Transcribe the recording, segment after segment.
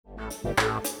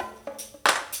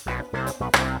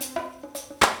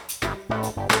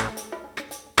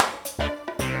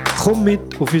Komm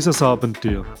mit auf unser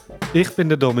Abenteuer. Ich bin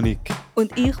der Dominik.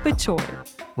 Und ich bin Joel.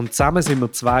 Und zusammen sind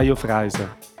wir zwei auf Reisen.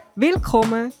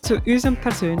 Willkommen zu unserem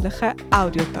persönlichen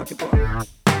Audiotagebuch.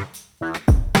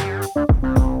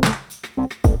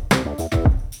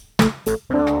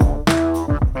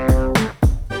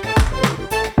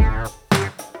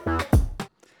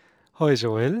 Hoi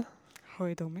Joel.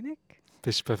 Hoi Dominik.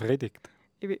 Bist du befriedigt?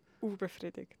 Ich bin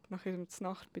unbefriedigt. Nach unserer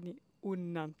Nacht bin ich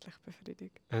unendlich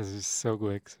befriedigt. Es war so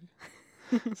gut.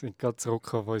 Wir sind gerade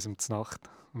zurückgekommen von unserem Znacht.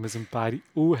 Und wir sind beide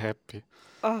happy.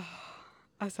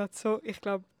 Es hat so, ich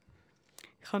glaube,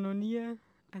 ich habe noch nie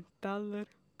einen Teller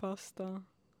Pasta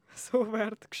so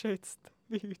wertgeschätzt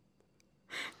wie heute.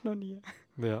 Noch nie.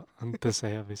 Ja, und der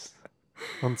Service.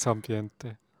 Und das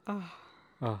Ambiente.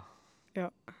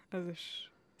 Ja, es war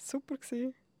super.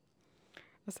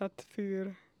 Es hat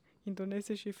für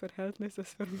indonesische Verhältnisse ein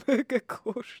Vermögen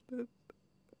gekostet.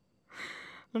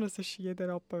 Und es war jeder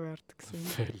Rappen wert.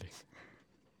 Völlig.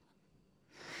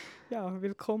 Ja,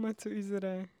 willkommen zu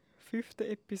unserer 5.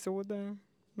 Episode.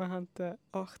 Wir haben den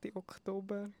 8.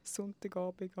 Oktober,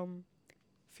 Sonntagabend um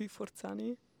 5:10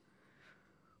 Uhr.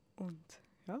 Und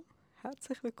ja,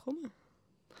 herzlich willkommen.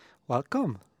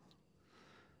 Welcome.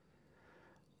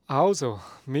 Also,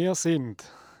 wir sind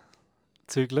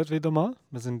zügelt wieder mal.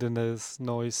 Wir sind in ein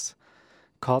neues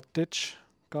Cottage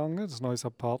gegangen, ein neues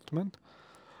Apartment.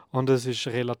 Und es ist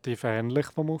relativ ähnlich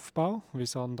vom Aufbau, wie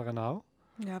das andere auch.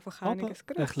 Ja, einfach Aber einiges ein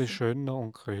grösser. bisschen schöner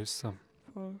und grösser.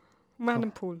 Voll. Und wir haben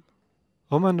einen Pool.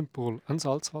 Und wir haben einen Pool, einen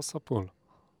Salzwasserpool.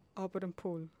 Aber ein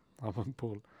Pool. Aber ein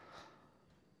Pool.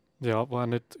 Ja, der auch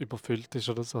nicht überfüllt ist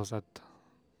oder so. Es hat,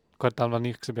 gut, dann, wenn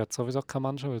ich gesehen habe, hat sowieso kein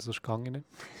Mensch, weil sonst gehe ich nicht.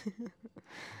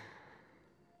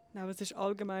 Nein, aber es ist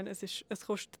allgemein, es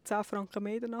kostet 10 Franken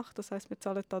mehr in der Nacht, das heisst, wir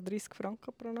zahlen da 30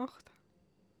 Franken pro Nacht.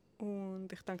 Und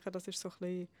ich denke, das ist so ein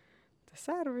bisschen der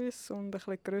Service und ein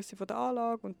bisschen die Grösse der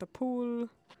Anlage und der Pool.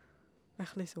 Ein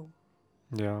bisschen so.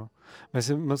 Ja.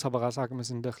 Muss aber auch sagen, wir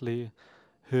sind ein bisschen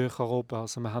höher oben.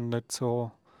 Also wir haben nicht so...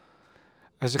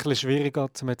 Es ist ein bisschen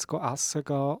schwieriger, zum jetzt essen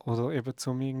gehen oder eben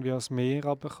zum irgendwie ans Meer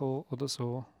runterkommen oder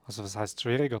so. Also was heisst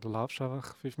schwieriger? Du laufst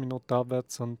einfach 5 Minuten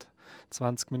abwärts und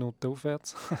 20 Minuten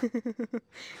aufwärts.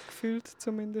 Gefühlt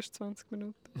zumindest 20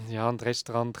 Minuten. Ja, und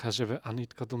Restaurant kannst du eben auch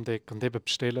nicht gerade um die Ecke. Und eben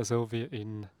bestellen, so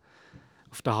wie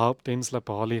auf der Hauptinsel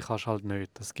Bali, kannst du halt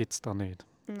nicht. Das gibt es da nicht.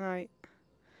 Nein.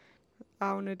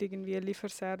 Auch nicht irgendwie ein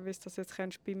Lieferservice, dass du jetzt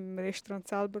kannst beim Restaurant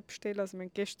selber bestellen. Also wir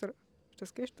haben gestern, ist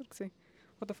das gestern gewesen?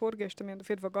 Oder vorgestern? Wir haben auf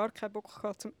jeden Fall gar keinen Bock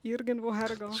gehabt, um irgendwo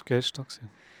herzugehen. Das war gestern.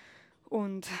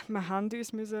 Und wir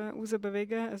mussten uns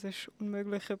rausbewegen. Es ist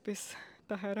unmöglich, etwas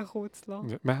daher kommen zu lassen.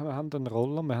 Ja, wir haben einen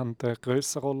Roller. Wir haben den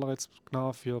grösseren Roller jetzt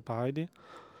genommen für beide.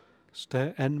 Das ist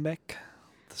der NMAC.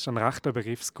 Das ist ein rechter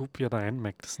Begriff, Scoopy oder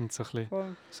NMAC. Das sind so ein bisschen...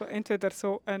 Voll. So entweder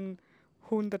so ein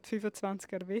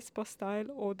 125er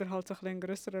Vespa-Style oder halt so ein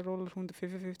grösserer Roller,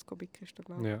 155 Kubik ist der,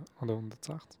 glaube ich. Ja, oder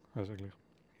 160. Also gleich.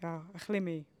 Ja, ein bisschen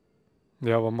mehr.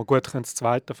 Ja, wo man gut das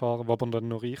zweite fahren, wo man dann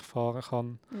nur ich fahren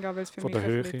kann. Ja, weil es für Von mich der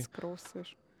ein Höhe. bisschen zu gross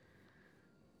ist.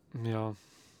 Ja.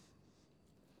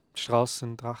 Die Straßen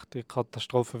sind recht die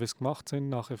Katastrophe, wie sie gemacht sind,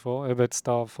 nach wie vor. Eben jetzt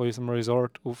da von unserem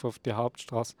Resort auf die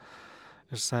Hauptstraße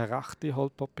ist es eine rechte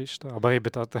Holperpiste. Aber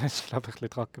eben da ist glaube ich ein bisschen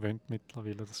daran gewöhnt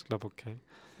mittlerweile. Das ist glaube ich okay.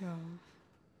 Ja.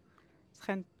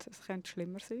 Es könnte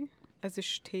schlimmer sein. Es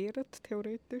ist teeret,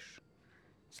 theoretisch.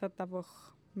 Es hat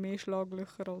einfach mehr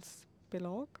Schlaglöcher als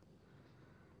Belag.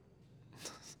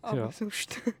 Aber Ja.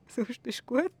 sonst ist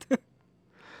gut.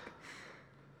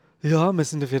 Ja, wir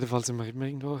sind auf jeden Fall immer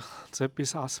irgendwo zu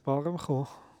etwas Essbarem gekommen.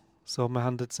 So, wir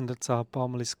haben jetzt in der Zeit ein paar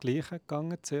Mal ins Gleiche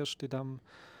gegangen. Zuerst in diesem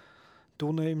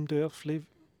Tunnel im Dörfli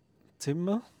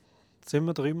Zimmer.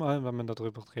 Zimmer 3-mal, wenn man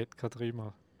darüber redet, kann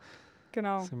 3-mal.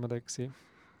 Genau. Sind wir da gewesen.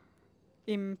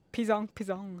 Im Pisang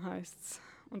Pisang heisst es.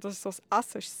 Und das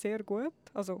Essen ist sehr gut.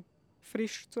 Also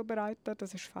frisch zubereitet,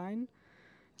 das ist fein.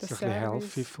 Das ist ein bisschen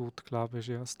Healthy Food, glaube ich,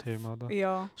 ist ja das Thema, oder?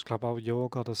 Ja. Ich glaube auch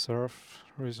Yoga oder Surf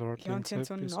Resort. Ja, und sie haben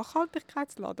so einen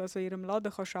Nachhaltigkeitsladen. Also in ihrem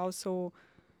Laden kannst du auch so...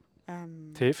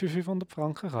 Tee für 500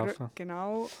 Franken kaufen?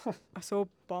 Genau. So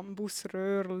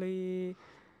Bambusröhrchen,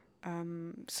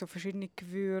 so verschiedene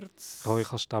Gewürze.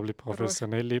 Räucherstäbchen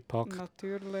professionell einpacken.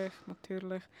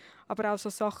 Natürlich. Aber auch so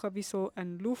Sachen wie so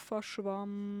ein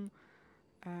Loofah-Schwamm,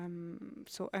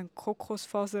 so ein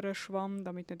Kokosfaserschwamm,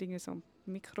 damit nicht irgendwie so ein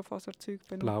Mikrofaserzeug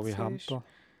benutzt Blaue ist. Hamper.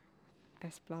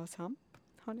 Ein blaues Hemd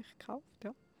habe ich gekauft,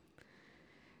 ja.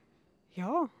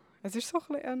 Ja, es ist so ein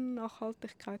bisschen ein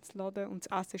Nachhaltigkeitsladen und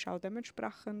das Essen ist auch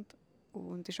dementsprechend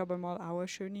und ist aber mal auch eine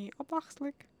schöne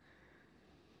Abwechslung.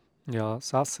 Ja,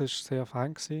 das Essen war sehr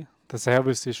fein gewesen. Der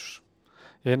Service ist,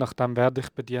 je nachdem, wer dich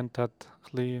bedient hat,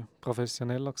 ein bisschen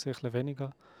professioneller gewesen, ein bisschen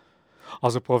weniger.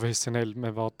 Also professionell,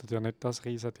 man wartet ja nicht das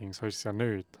Riesending, so ist es ja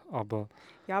nicht. Aber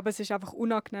Ja, aber es ist einfach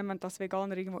unangenehm, wenn du als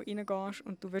Veganer irgendwo reingehst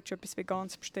und du willst etwas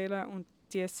Veganes bestellen und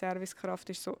die Servicekraft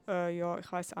ist so, ja,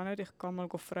 ich weiß auch nicht, ich kann mal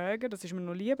fragen, das ist mir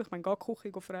noch lieb, ich meine, geh in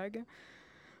die Küche fragen.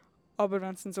 Aber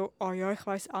wenn es dann so, ja, ich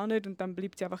weiß auch nicht und dann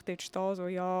bleibt sie einfach dort stehen, so,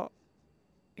 ja,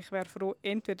 ich wäre froh,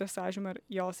 entweder sagst du mir,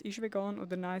 ja, es ist vegan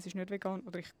oder nein, es ist nicht vegan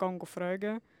oder ich kann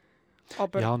fragen,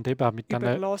 aber ja, und eben auch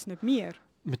überlass nicht mir.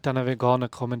 mit diesen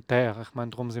veganen Kommentaren, ich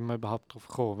meine, darum sind wir überhaupt drauf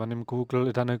gekommen. Wenn im Google,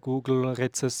 in diesen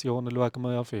Google-Rezessionen schauen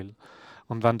wir ja viel.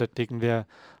 Und wenn dort irgendwie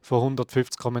von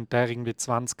 150 Kommentaren irgendwie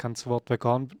 20 haben das Wort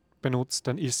vegan benutzt,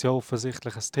 dann ist es ja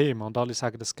offensichtlich ein Thema. Und alle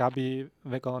sagen, es gäbe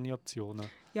vegane Optionen.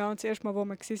 Ja, und das erste Mal, wo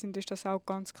wir waren, ist das auch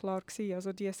ganz klar gewesen.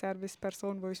 Also die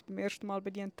Serviceperson, die uns beim ersten Mal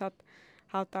bedient hat,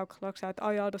 hat auch klar gesagt,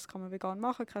 ja, das kann man vegan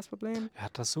machen, kein Problem. Er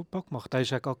hat das super gemacht. Er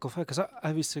ist ja gerade gefragt,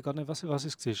 er wisse gar nicht, was es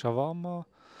war. Shawarma,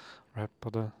 Wrap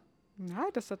oder... Nein,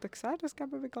 das hat er gesagt, es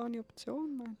gäbe eine vegane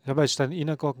Option. Mann. Ja, aber er ist dann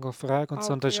reingegangen gefragt und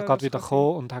so, und dann Okay, ist er ja, gerade das wieder kann sein.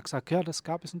 gekommen und hat gesagt, ja, das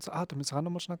gab es und so. Da müssen wir auch noch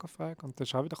mal schnell fragen. Und dann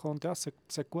ist er auch wieder gekommen und ja,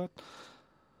 sehr gut.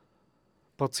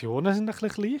 Portionen sind ein bisschen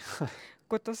klein.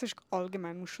 Gut, das ist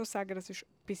allgemein. Ich muss schon sagen, das ist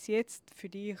bis jetzt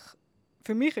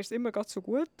für mich ist es immer ganz so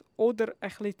gut oder ein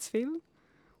bisschen zu viel.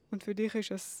 Und für dich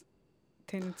ist es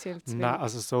tendenziell zu Nein, wenig.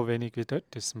 also so wenig wie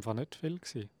dort ist es einfach nicht viel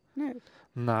gewesen. Nicht?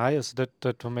 Nein, also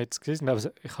dort wo wir jetzt gewesen sind, also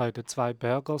ich habe ja 2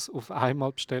 Burgers auf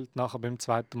einmal bestellt, nachher beim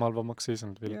zweiten Mal, wo wir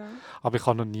gewesen sind. Ja. Aber ich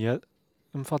habe noch nie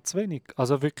im Fall zu wenig,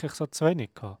 also wirklich so zu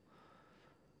wenig gehabt.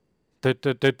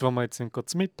 Dort wo wir jetzt sind,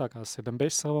 zu Mittag essen, dann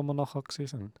besser, wo wir nachher gewesen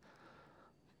sind.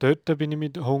 Dort bin ich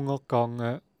mit Hunger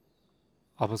gegangen,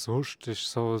 aber sonst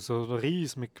ist so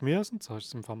Reis mit Gemüse und so ist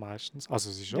es im Fall meistens. Also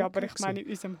es ist Ja, aber okay ich gewesen. meine, in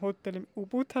unserem Hotel im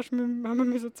U-Boot haben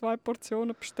wir 2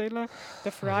 Portionen bestellen.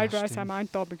 Der Ah ja, Fried Rice am stimmt. einen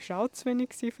Abend war auch zu wenig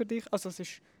gewesen für dich. Also es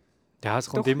ist Ja, es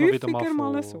kommt doch immer wieder mal häufiger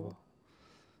mal vor. so.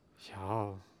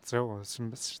 Ja, so, es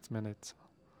ist mir nicht so.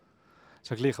 Ist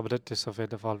ja gleich, aber dort war es auf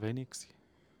jeden Fall wenig gewesen.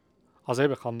 Also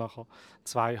eben, ich habe nachher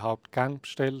 2 Hauptgänge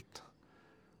bestellt,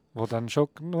 die dann schon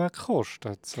genug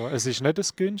kosten. So, es war nicht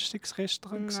ein günstiges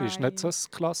Restaurant, es war nicht so Nein.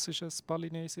 ein klassisches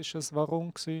balinesisches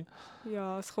Warum gewesen.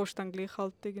 Ja, es kostet dann gleich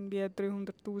halt irgendwie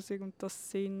 300'000 und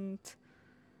das sind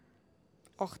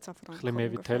 18 Ein bisschen Franken mehr wie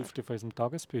die ungefähr. Hälfte von unserem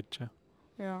Tagesbudget.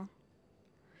 Ja,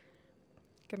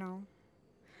 genau.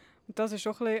 Und das ist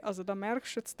auch ein bisschen, also da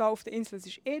merkst du jetzt, da auf der Insel es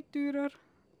ist teurer.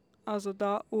 Also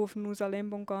da auf Nusa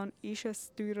Lembongan ist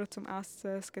es teurer zum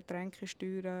Essen, das Getränk ist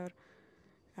teurer.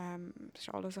 Es ist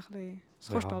alles ein bisschen, es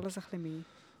kostet Ja, alles ein bisschen mehr.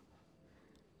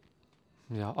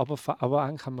 ja, aber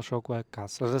eigentlich haben wir schon gut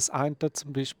gegessen. Also das eine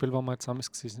zum Beispiel, wo wir jetzt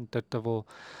damals waren, dort, wo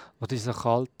diese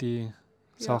kalte Ja,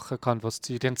 Sachen hatten,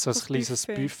 die haben so ein das kleines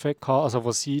Buffet. Buffet gehabt, also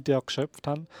wo sie da geschöpft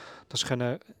haben. Das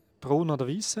können braun oder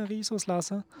weißen Reis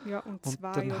auslesen. Ja, und Und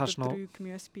 2 dann oder hast du noch, 3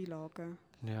 Gemüsebeilagen.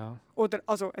 ja, Oder,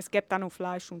 also es gibt auch noch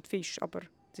Fleisch und Fisch, aber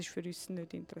das ist für uns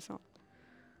nicht interessant.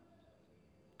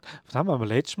 was haben wir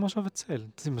letztes Mal schon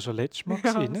erzählt? Das sind wir schon letztes Mal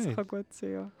Ja, gewesen, das nicht? kann gut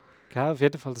sein, ja. Gell, auf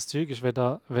jeden Fall, das Zeug ist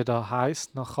weder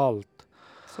heiß noch kalt.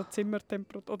 So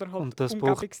Zimmertemperatur oder halt Und das braucht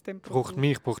Umgebungstemperatur.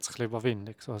 mich braucht es ein bisschen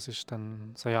Überwindung. So, es ist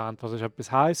dann so, ja, entweder ist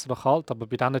etwas heiß oder kalt, aber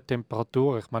bei diesen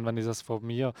Temperaturen, ich meine, wenn ich das von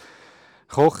mir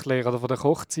Kochlehrer oder von der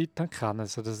Kochzeit kenne,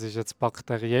 also das ist jetzt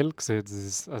bakteriell gesehen, das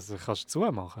ist, also kannst du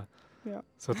zumachen. Ja.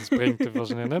 So, das bringt dir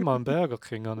wahrscheinlich nicht mal einen Burger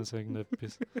King an, so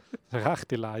irgendetwas. Das ist eine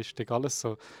rechte Leistung, alles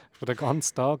so für den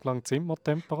ganzen Tag lang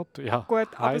Zimmertemperatur. Ja, Gut,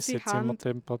 aber sie heiße haben,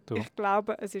 Zimmertemperatur. ich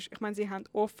glaube, ich meine, sie haben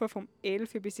offen vom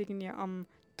 11 bis irgendwie am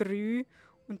 3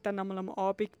 und dann einmal am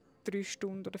Abend 3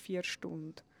 Stunden oder 4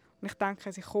 Stunden. Und ich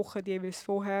denke, sie kochen die jeweils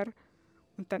vorher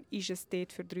und dann ist es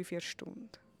dort für 3-4 Stunden.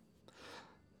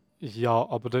 Ja,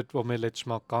 aber dort, wo wir letztes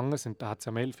Mal gegangen sind, da hat es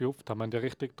ja um 11 Uhr aufgetan. Wir haben ja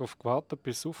richtig darauf gewartet,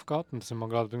 bis es aufgeht. Und da sind wir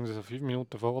gerade irgendwie so 5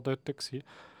 Minuten vorher dort gewesen.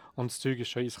 Und das Zeug war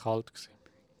schon eiskalt gewesen.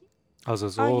 Also Ah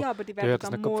so, ja, aber die die werden hat es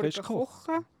am nicht gerade Morgen frisch gekocht.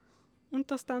 kochen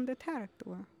und das dann dort her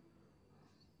tun.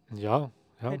 Ja,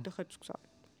 ja, Hätte ich jetzt gesagt.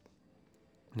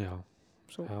 ja,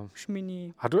 So ja. ist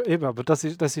meine... Eben, aber das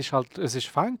ist halt, es ist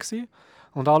fein gewesen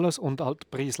und alles und halt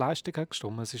Preis-Leistung hat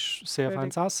gestimmt. Es ist sehr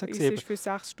feines Essen Es gewesen. ist für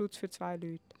 6 Stutz für 2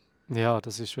 Leute. Ja,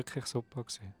 das ist wirklich super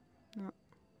gewesen. Ja.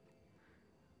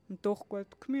 Und doch gut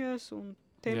Gemüse und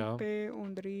Ja. Tempeh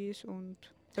und Reis und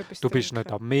etwas Du zu bist nicht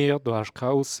trinken. am Meer, du hast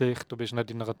keine Aussicht, du bist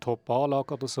nicht in einer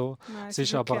Top-Anlage oder so. Nein, Es es ist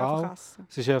ist wirklich aber einfach auch, Essen.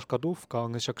 es ist erst gerade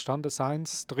aufgegangen. Es ist ja gestanden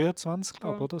 1,23,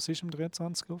 glaube ich, Voll, oder? Es ist um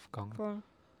 23 aufgegangen. voll.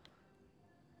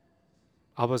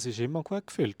 Aber es ist immer gut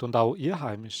gefüllt und auch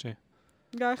Einheimische.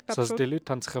 Ja, ich glaube Also die schon.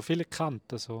 Leute haben sich ja viele gekannt.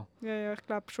 Also. Ja, ich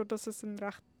glaube schon, dass es ein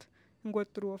recht einen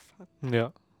guten Ruf hat.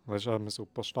 Ja, das ist auch ein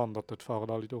super Standard, dort fahren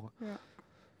alle durch. Ja.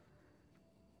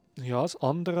 Ja, das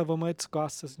andere, wo wir jetzt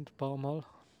gegessen sind, ein paar Mal.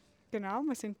 Genau,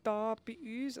 wir sind da bei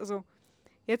uns. Also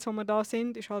jetzt, wo wir da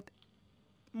sind, ist halt,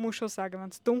 muss schon sagen, wenn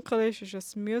es dunkel ist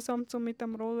es mühsam, um mit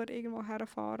dem Roller irgendwo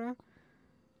herfahren.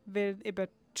 Weil eben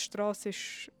die Straße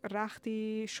ist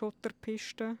rechte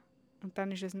Schotterpiste und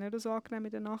dann ist es nicht so angenehm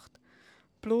in der Nacht.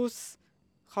 Plus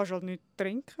kannst du halt nicht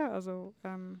trinken. Also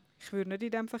ich würde nicht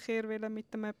in diesem Verkehr wollen mit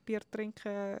einem Bier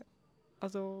trinken,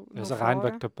 also noch Also rein wegen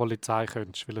fahren. der Polizei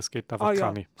könntest, weil es gibt einfach Ah ja,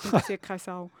 keine. interessiert keine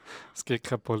Sau. Es gibt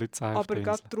keine Polizei auf Aber der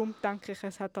gerade Insel. darum denke ich,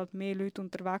 es hat halt mehr Leute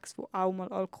unterwegs, die auch mal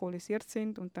alkoholisiert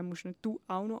sind und dann musst nicht du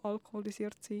auch noch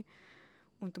alkoholisiert sein.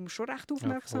 Und du musst schon recht Ja,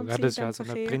 aufmerksam voll. Ja, sein in das ist diesem also ein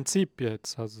Verkehr. Prinzip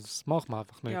jetzt. Also das macht man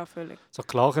einfach nicht. Ja, völlig. So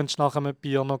klar könntest du nachher mit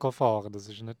Bier noch fahren, das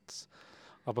ist nicht...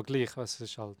 Aber gleich, es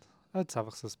ist halt jetzt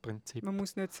einfach so das Prinzip. Man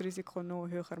muss nicht das Risiko noch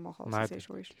höher machen, als Nein, es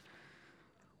schon ist.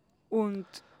 Und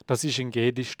das ist in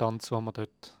G-Distanz, wo wir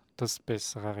dort das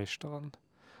bessere Restaurant.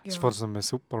 Das ist ja, von so einem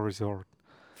super Resort.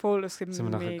 voll, es gibt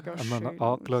Sind wir mega nachher haben wir schön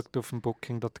aus. angeschaut auf dem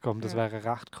Booking.com, das Ja. wäre ein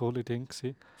recht coole Ding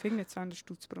gewesen. Für irgendwie 200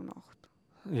 Stutz pro Nacht.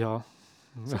 Ja.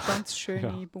 So ganz schöne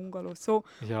Ja. Bungalows. So,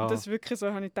 Ja. und das ist wirklich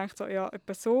so, habe ich gedacht, so, ja,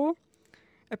 etwa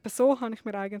so habe ich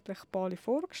mir eigentlich Bali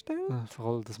vorgestellt.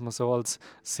 Voll, dass man so als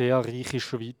sehr reiche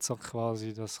Schweizer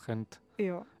quasi das könnte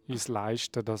Ja, uns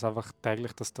leisten, dass einfach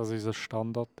täglich, dass das unser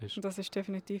Standard ist. und das ist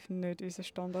definitiv nicht unser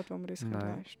Standard, den wir uns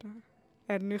Nein. leisten können.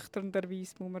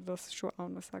 Ernüchternderweise muss man das schon auch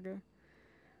noch sagen,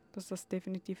 dass das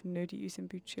definitiv nicht in unserem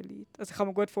Budget liegt. Also ich kann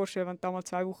mir gut vorstellen, wenn du da mal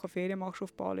 2 Wochen Ferien machst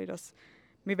auf Bali, dass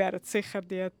wir wären sicher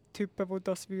die Typen, die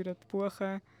das würden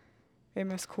buchen, wenn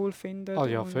wir es cool finden Ah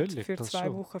ja, und völlig, für das 2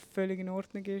 schon. Wochen völlig in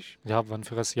Ordnung ist. Ja, wenn du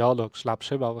für ein Jahr schaust, lebst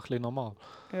du eben auch ein bisschen normal.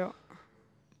 Ja,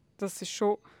 das ist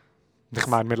schon... Ich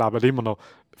meine, wir leben immer noch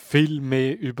viel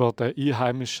mehr über den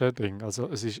einheimischen Ding. Also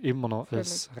es ist immer noch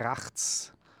Völlig. ein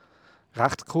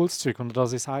recht cooles Zeug. Und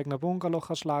dass du dein eigenes Bungalow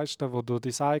kannst leisten, wo du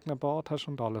dein eigenes Bad hast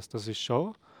und alles, das ist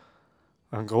schon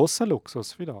ein grosser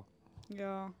Luxus wieder.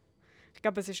 Ja, ich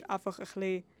glaube, es ist einfach ein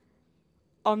bisschen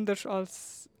anders,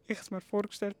 als ich es mir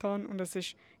vorgestellt habe. Und es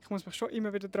ist, ich muss mich schon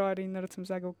immer wieder daran erinnern, zu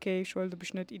sagen, okay, Joel, du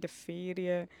bist nicht in den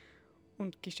Ferien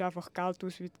und gibst einfach Geld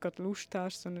aus, wie du gerade Lust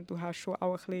hast, sondern du hast schon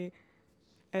auch ein bisschen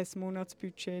ein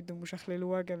Monatsbudget. Du musst ein bisschen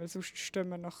schauen, weil sonst stehen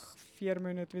wir nach 4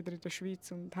 Monaten wieder in der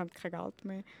Schweiz und haben kein Geld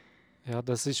mehr. Ja,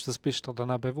 das bist du dir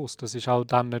dann auch bewusst. Das ist auch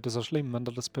dann nicht so schlimm, wenn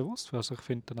du das bewusst wirst. Ich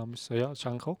finde dann auch so, ja, ist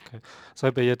eigentlich okay. So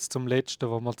eben jetzt zum Letzten,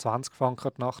 wo man 20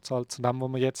 Franken die Nacht zahlt, zu dem, wo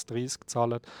man jetzt 30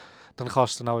 zahlen, dann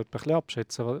kannst du dann auch ein bisschen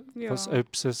abschätzen, Ja.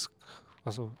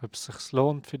 ob es sich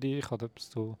lohnt für dich oder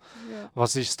Ja.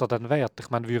 was ist es dir dann wert? Ich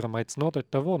meine, würden wir jetzt nur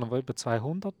dort wohnen, wo über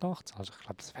 200 nachts, also ich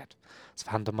glaube, das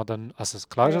fänden wir dann, also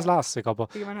klar ist es Ja. lässig, aber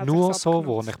Irgendwann hat nur sich's so abgenutzt.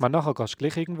 wohnen. Ich meine, nachher gehst du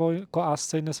gleich irgendwo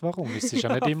essen in ein Warum. Es ist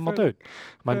ja nicht immer völlig. dort.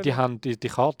 Ich meine, die Völlig. haben die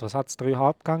Karte, was hat es, 3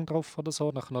 Hauptgänge drauf oder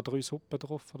so, nachher noch 3 Suppen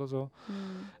drauf oder so.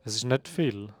 Es ist nicht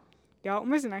viel. Ja, und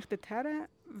wir sind eigentlich dorthin,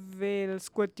 weil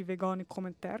es gute vegane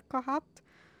Kommentare hat.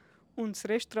 Und das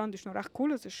Restaurant ist noch recht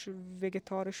cool. Es ist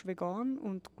vegetarisch-vegan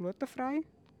und glutenfrei.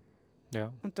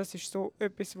 Ja. Und das ist so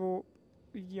etwas, wo,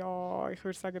 ja, ich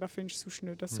würde sagen, da findest du sonst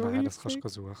nicht so Nein, häufig. das kannst du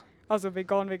suchen. Also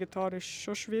vegan-vegetarisch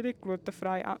schon schwierig,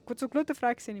 glutenfrei auch. Gut, so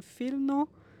glutenfrei sehe ich viel noch.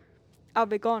 Auch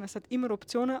vegan, es hat immer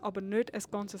Optionen, aber nicht ein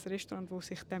ganzes Restaurant, das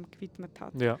sich dem gewidmet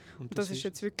hat. Ja, Und das ist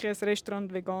jetzt wirklich ein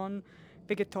Restaurant vegan,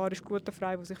 vegetarisch,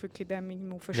 glutenfrei, das sich wirklich dem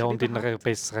Minimum ja, verschrieben und in einer hat.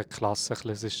 besseren Klasse.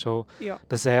 Es ist schon, Ja,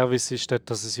 der Service ist dort,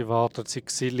 dass sie wartet,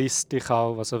 sie liest dich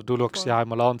auch. Also du schaust sie voll.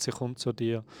 einmal an und sie kommt zu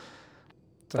dir.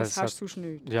 Das hat, hast du sonst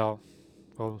nicht. ja,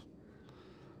 voll.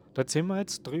 Dort sind wir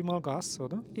jetzt 3-mal gegessen,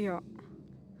 oder? Ja,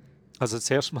 Also das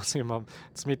erste Mal sind wir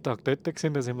zum Mittag dort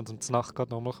gewesen, dann sind wir zum Nacht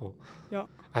gerade nochmal gekommen. ja.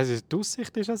 Also die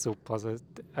Aussicht ist ja super.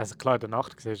 Also klar, in der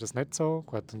Nacht siehst du es nicht so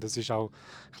gut. Und es ist auch ein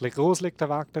bisschen gruselig, der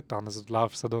Weg dort an. Also du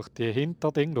läufst so durch die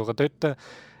Hinterding durch. Dort,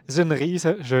 es ist ein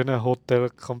riesen schöner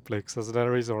Hotelkomplex, also der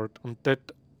Resort. Und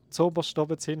dort zuoberst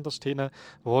oben, zuhinterst hinten,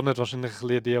 wohnen wahrscheinlich ein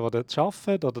bisschen die dort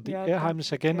arbeiten oder die Ja,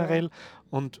 Einheimischen denke ich, ja. generell.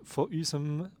 Und von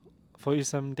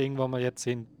unserem Ding, wo wir jetzt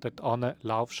sind, dort an,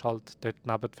 laufst halt dort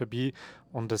neben vorbei.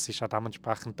 Und es ist auch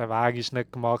dementsprechend, der Weg ist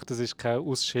nicht gemacht, es ist keine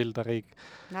Ausschilderung.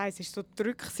 Nein, es ist so die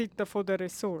Rückseite der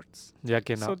Resorts. Ja,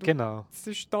 genau. So, Genau. Das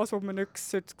ist das, was man nicht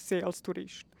sehen als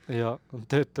Tourist. Ja,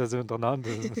 und dort sind untereinander.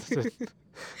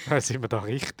 Dann sind wir da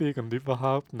richtig und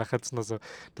überhaupt. Und dann hat es noch so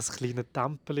das kleine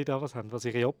Tempel da, was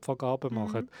ihre Opfergaben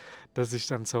machen. Das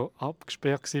ist dann so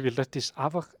abgesperrt gewesen, weil dort ist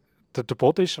einfach, der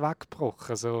Boden ist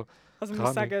weggebrochen. So, Also ich kann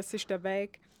muss sagen, ich. es ist der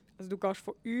Weg, also du gehst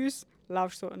von uns,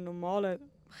 laufst so einen normalen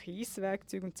Kiesweg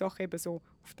und Sachen eben so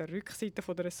auf der Rückseite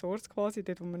von der Ressorts quasi,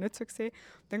 dort, wo man nicht so sieht.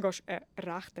 Dann gehst du eine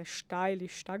recht steile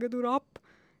Stege durchab,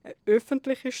 eine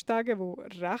öffentliche Stege,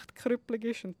 die recht krüppelig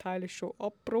ist, ein Teil ist schon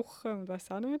abgebrochen und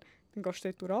weiss auch nicht. Dann gehst du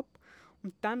dort durchab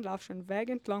und dann laufst du einen Weg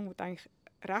entlang, wo du eigentlich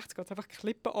rechts geht, einfach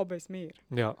Klippen runter ins Meer.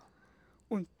 Ja.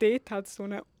 Und dort hat es so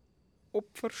eine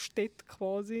Opferstätte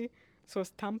quasi, so ein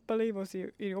Tempel, wo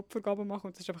sie ihre Opfergaben machen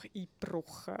und es ist einfach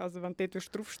eingebrochen. Also wenn du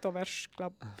dort draufstehen wärst du,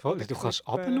 glaube ich... Du kannst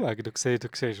runterschauen, du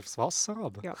siehst aufs Wasser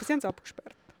runter. Ja, aber sie haben es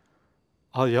abgesperrt.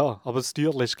 Ah ja, aber das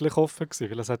Türchen war gleich offen,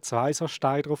 weil es hat 2 so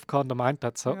Steine drauf gehabt und am einen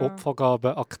hat es eine Ja.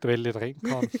 Opfergabe aktuelle drin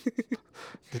gehabt.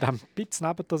 Die haben ein bisschen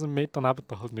neben das, einen Meter neben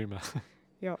das halt nicht mehr.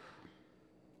 Ja.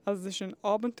 Also es ist ein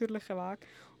abenteuerlicher Weg.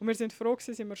 Und wir sind froh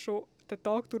gewesen, sind wir schon den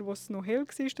Tag durch, wo es noch hell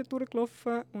war, dort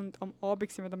durchgelaufen. Und am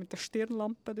Abend sind wir dann mit der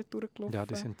Stirnlampe dort durchgelaufen. Ja,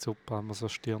 die sind super, haben wir so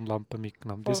Stirnlampen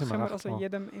mitgenommen. Die Voll, sind können mir wir echt also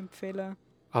jedem empfehlen.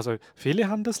 Also viele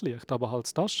haben das Licht, aber halt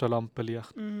das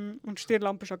Taschenlampenlicht. Mhm. Und die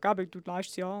Stirnlampe ist auch gäbig, du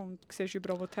leistest sie an und siehst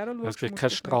überall, wo du her schaust. Es gibt keine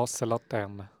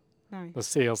Strassenlaterne. Nein. Das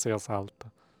ist sehr, sehr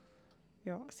selten.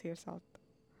 Ja, sehr selten.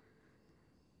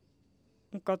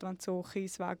 Und gerade wenn du so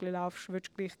Kieswege laufst, wirst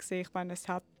du gleich sehen, ich meine, es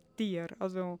hat Tiere.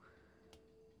 Also,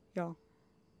 ja.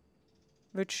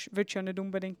 Willst ja nicht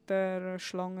unbedingt der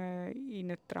Schlange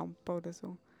reintrampen oder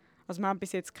so. Also wir haben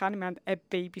bis jetzt keine, wir haben eine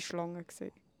Babyschlange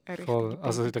gesehen. Eine Voll, richtige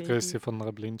also in der Baby-Baby. Größe von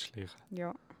einer Blindschleiche.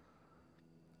 Ja.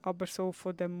 Aber so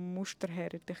von dem Muster her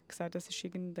hätte ich gesagt, das ist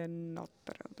irgendein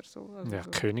Natter oder so. Also Ja,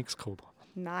 so. Königskobra.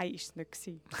 Nein, ist es nicht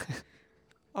gewesen.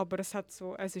 Aber es hat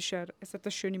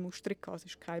eine schöne Muster gehabt. Es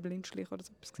ist kein Blindschleiche oder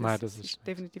so etwas. Nein, das ist ist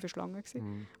definitiv eine Schlange gewesen.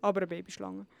 Mhm. Aber eine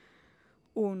Babyschlange.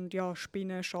 Und ja,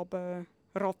 Spinnen, Schaben,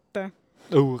 Ratten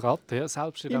Ratte, ja,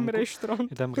 selbst im Restaurant.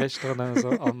 in dem Restaurant so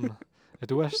am... Ja,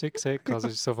 du hast sie gesehen, also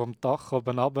es ist so vom Dach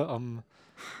oben runter an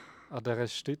dieser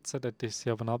Stütze, dort ist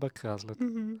sie oben runtergekräselt.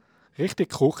 Mhm. Richtig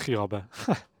Küche runter.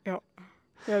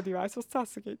 Ja, die weiss, was zu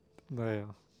essen gibt.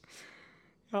 Naja.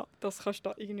 Ja, das kannst du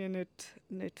da irgendwie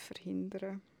nicht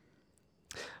verhindern.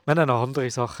 Wir haben noch andere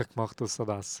Sachen gemacht außer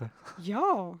Essen.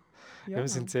 Ja. Ja, wir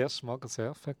sind das erste Mal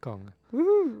surfen gegangen.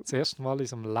 Das erste Mal in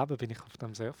unserem Leben bin ich auf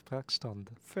dem Surfbrett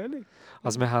gestanden. Völlig.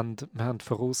 Also wir haben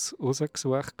voraus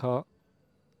rausgesucht,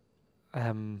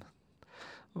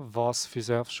 was für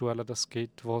Surfschulen es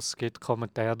gibt, wo es gibt,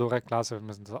 Kommentare durchgelesen.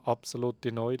 Wir sind so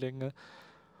absolute Neulinge.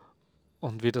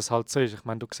 Und wie das halt so ist, ich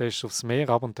meine, du siehst aufs Meer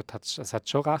ab und es hat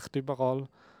schon recht überall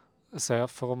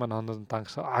Surfer umeinander und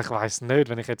denkst so, ich weiss nicht,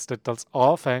 wenn ich jetzt dort als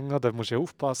Anfänger, dann musst du ja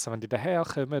aufpassen, wenn die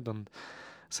daherkommen und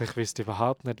also ich wüsste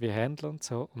überhaupt nicht, wie handeln und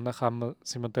so. Und dann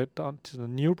sind wir dort an, die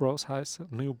New Bros heissen,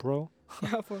 New Bro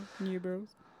Ja, von New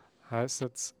Bros. heisst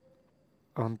es.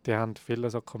 Und die haben viele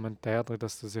so Kommentare drin,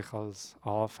 dass du dich als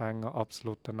Anfänger,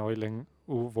 absoluter Neuling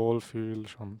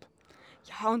wohlfühlst. Und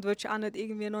Ja, und du willst auch nicht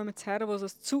irgendwie noch mit her, die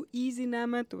es zu easy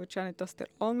nehmen. Du willst auch nicht, dass dir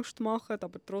Angst machen,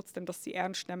 aber trotzdem, dass sie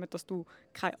ernst nehmen, dass du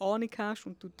keine Ahnung hast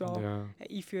und du da ja, eine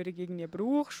Einführung irgendwie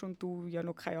brauchst und du ja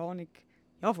noch keine Ahnung,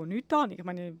 ja, von nichts Ahnung. Ich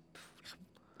meine,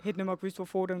 ich hätte nicht mal gewusst, wo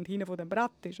vorne und hinten von dem Brett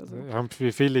ist. Also, ja, und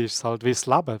für viele ist es halt wie das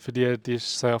Leben. Für die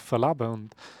ist Surfen Leben.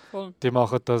 Und voll. die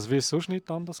machen das, wie es sonst nicht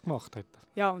anders gemacht hätten.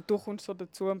 Ja, und du kommst so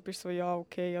dazu und bist so, ja,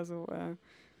 okay, also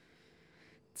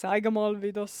zeig mal,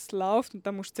 wie das läuft. Und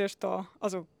dann musst du zuerst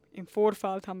also im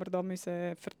Vorfeld haben wir da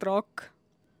einen Vertrag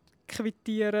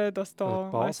quittieren, dass da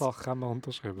Ein paar Sachen haben wir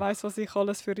unterschrieben. weiss, was ich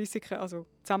alles für Risiken, also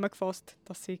zusammengefasst,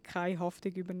 dass sie keine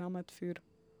Haftung übernehmen für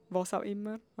was auch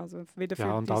immer. Also weder für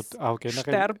Ja, und das auch generell,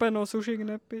 Sterben noch sonst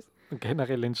irgendetwas.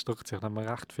 generell Instruktionen haben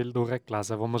wir recht viel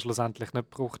durchgelesen, die wir schlussendlich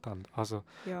nicht gebraucht haben. Also,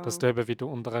 Ja. dass du eben, wie du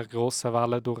unter einer grossen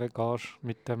Welle durchgehst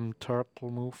mit dem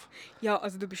Turtle-Move. Ja,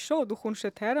 also du kommst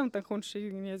dort her und dann kommst du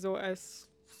irgendwie so ein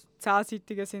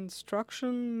 10-seitiges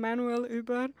Instruction Manual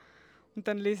über und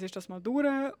dann liest du das mal durch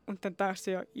und dann denkst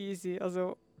du ja easy,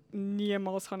 also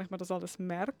niemals kann ich mir das alles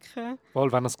merken. Wohl,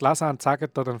 wenn wir es gelesen haben, sagt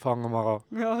er, dann fangen wir an.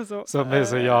 Ja, also, So, wir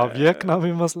so, ja, wie genau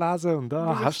wie wir es lesen? Und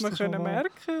muss ich hast es mir du schon können mal?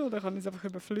 merken oder kann ich es einfach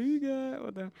überfliegen?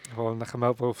 Oder? Wohl, dann haben wir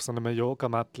aber auf so einem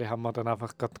Yoga-Mättchen haben wir dann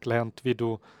einfach gerade gelernt, wie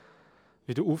du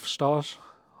aufstehst.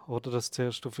 Oder dass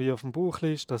du zuerst auf dem Bauch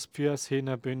liegst, dass die Füße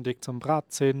hinten bündig zum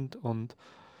Brett sind und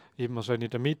immer schön in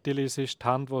der Mitte liegst, die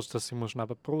Hände, dass sie musst neben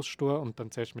der Brust tun und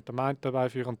dann zuerst mit dem einen Bein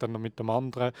führen und dann noch mit dem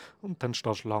anderen und dann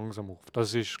stehst du langsam auf.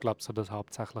 Das ist, glaube ich, so das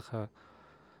Hauptsächliche,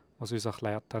 was uns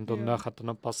erklärt haben. Und Ja. dann hat er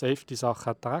noch ein paar Safety-Sachen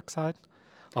hat er auch gesagt,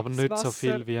 aber Das nicht so Wasser-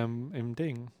 viel wie im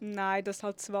Ding. Nein, das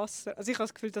halt das Wasser. Also ich habe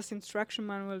das Gefühl, das Instruction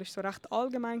Manual war so recht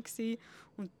allgemein gewesen.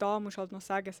 Und da muss ich halt noch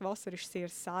sagen, das Wasser ist sehr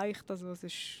seicht. Also es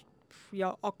ist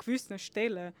ja an gewissen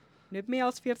Stellen nicht mehr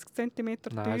als 40 cm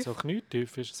tief. Nein, so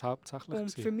knietief ist es hauptsächlich.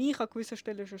 Und für mich an gewissen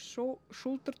Stellen war es schon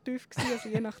schultertief gewesen, also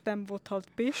je nachdem, wo du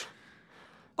halt bist.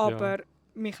 Aber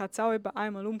mich hat es auch eben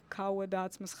einmal umgehauen, da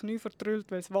hat es mir das Knie vertrüllt,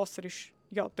 weil das Wasser ist,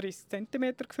 30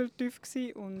 cm gefühlt tief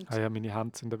war. Und Ja, meine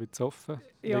Hände sind ein bisschen offen,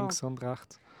 links und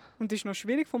rechts. Und es ist noch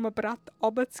schwierig, von einem Brett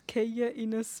runterzufallen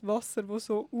in ein Wasser, das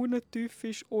so untief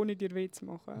ist, ohne dir weh zu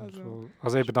machen.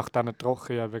 Also eben nach diesen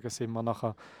Trockenübungen sind wir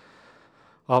nachher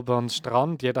aber an den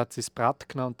Strand, jeder hat sein Brett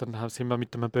genommen und dann sind wir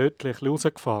mit einem Bötchen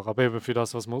rausgefahren. Aber eben für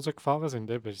das, was wir rausgefahren sind,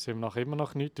 eben, sind wir nachher immer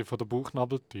noch nicht von der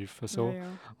Bauchnabeltiefe. So. Ja.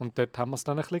 Und dort haben wir es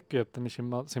dann ein bisschen geübt. Dann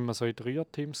sind wir so in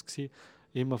Dreierteams gewesen.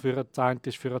 Immer für der eine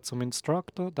ist für zum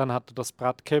Instructor, dann hat er das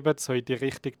Brett gehabt, so in die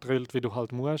Richtung gedrillt, wie du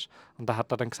halt musst. Und dann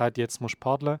hat er dann gesagt, jetzt musst du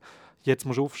paddeln, jetzt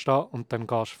musst du aufstehen und dann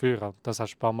gehst du führen. Das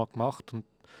hast du ein paar Mal gemacht und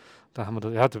dann haben wir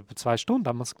das, über 2 Stunden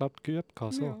haben wir es, glaube ich, geübt.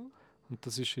 So. Ja. Und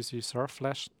das war unsere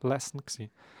Surf-Lesson.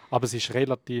 Aber es ist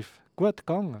relativ gut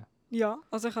gegangen. Ja,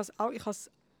 also ich habe es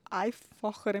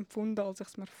einfacher empfunden, als ich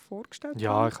es mir vorgestellt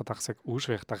Ja, habe. ich dachte,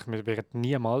 ich dachte, wir wären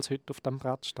niemals heute auf dem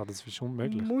Brett stehen. Das ist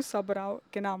unmöglich. Man muss aber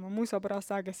auch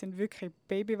sagen, es sind wirklich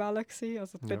Babywellen gewesen.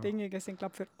 Also die Bedingungen sind,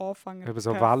 glaube ich, für Anfänger Eben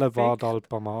so perfekt. Wellenbad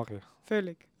Alpamare.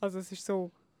 Völlig. Also es ist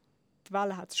so, die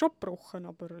Welle hat es schon gebrochen,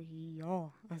 aber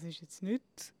ja, es ist jetzt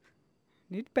nicht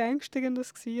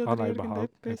beängstigendes gewesen oder Nein, überhaupt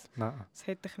irgendetwas. nicht. Nein. Es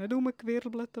hätte dich nicht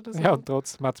umgewirbelt oder so. Ja, und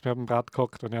trotzdem hat es mir auf dem Brett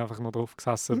gehockt, und ich einfach nur drauf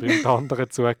gesessen bin und die anderen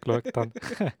zugeschaut habe.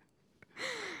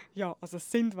 Ja, also es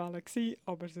sind Wellen gewesen,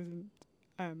 aber sie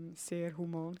sind sehr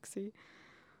human gewesen.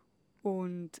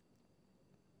 Und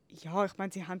ja, ich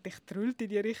meine, sie haben dich gedrillt in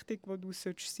die Richtung, wo du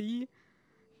sein sollst.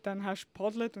 Dann hast du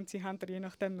gepaddelt und sie haben dir je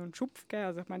nachdem noch einen Schupf gegeben.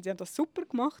 Also ich meine, sie haben das super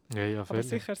gemacht, Ja, aber völlig.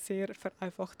 sicher sehr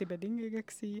vereinfachte Bedingungen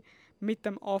gewesen. Mit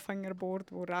dem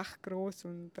Anfängerboard, das recht gross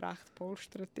und recht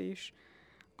polstert ist.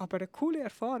 Aber eine coole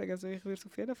Erfahrung. Also ich würde es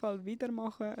auf jeden Fall wieder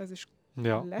machen. Es ist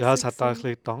Ja, es hat auch ein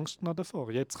bisschen die Angst noch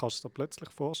davor. Jetzt kannst du dir plötzlich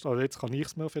vorstellen, oder jetzt kann ich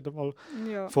es mir auf jeden Fall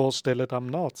vorstellen, dem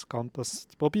nachzugehen, das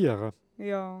zu probieren.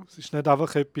 Ja. Es ist nicht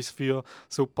einfach etwas für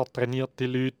super trainierte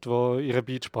Leute, die ihre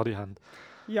Beachbody haben.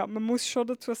 Ja, man muss schon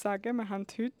dazu sagen, wir haben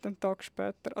heute, einen Tag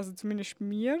später, also zumindest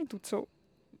mir, tut so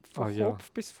von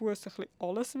Kopf bis Fuß ein bisschen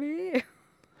alles weh.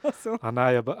 Also.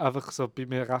 Nein, aber einfach so bei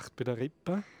mir recht bei der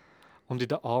Rippe. Und in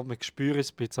den Armen spüre ich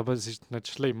es ein bisschen, aber es ist nicht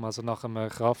schlimm. Also nach einem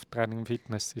Krafttraining im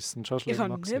Fitness ist es schon schlimm. Ich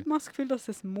habe nicht mal das Gefühl, dass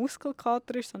es ein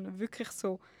Muskelkater ist, sondern wirklich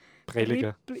so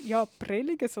Prellige.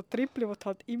 Prellige, so Trippel, wo du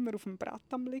halt immer auf dem Brett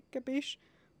am liegen bist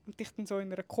und dich dann so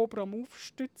in einer Cobra am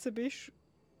Aufstützen bist.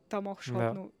 Da machst du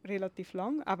halt noch relativ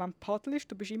lang. Auch wenn du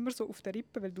paddelst, du bist immer so auf der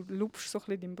Rippe, weil du lupfst so ein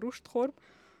bisschen deinen Brustkorb.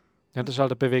 Ja, das ist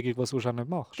halt eine Bewegung, die du sonst auch nicht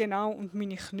machst. Genau, und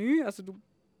meine Knie, also du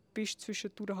bist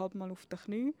zwischendurch halt mal auf den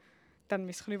Knie. Dann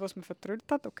mein Knie, was mir vertrüllt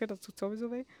hat, okay, das tut sowieso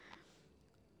weh.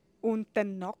 Und der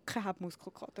Nacken hat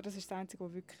Muskelkater. Das ist das Einzige,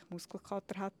 was wirklich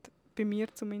Muskelkater hat. Bei mir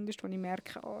zumindest, wo ich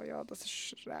merke, das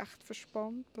ist recht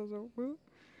verspannt. Also,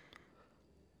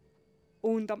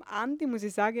 Und am Ende muss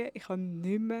ich sagen, ich habe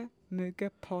nicht mehr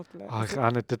paddeln. Ich habe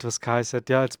auch nicht etwas geheißen.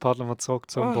 Ja, jetzt paddeln wir zurück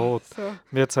zum Boot. So.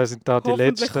 Wir zwei sind da die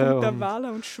Letzten. Hoffentlich kommt der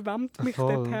Welle und schwemmt mich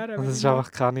dorthin. Und es ist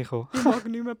einfach keine gekommen. Ich mag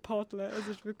nicht mehr paddeln. Es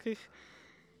ist wirklich...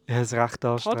 Ja, es ist recht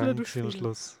anstrengend am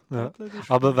Schluss. Ja.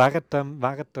 Aber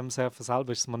während dem Surfen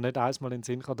selber ist es mir nicht einmal in den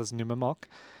Sinn gekommen, dass ich nicht mehr mag.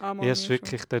 Erst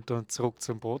wirklich dort zurück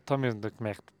zum Boot haben wir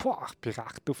gemerkt, ich bin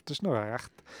recht auf der Schnur,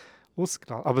 recht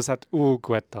ausgelassen. Aber es hat gut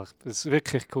gedacht. Es war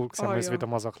wirklich cool gewesen. Wir haben uns wieder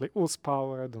mal so ein bisschen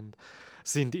auspowert und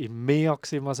sind im Meer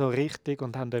gewesen, mal so richtig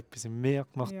und haben etwas im Meer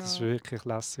gemacht. Ja. Das war wirklich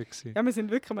lässig gewesen. Ja,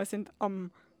 wir sind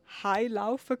am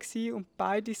Heilaufen gsi und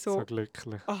beide so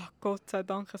glücklich. Ach Gott sei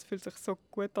Dank, es fühlt sich so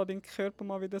gut an, den Körper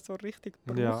mal wieder so richtig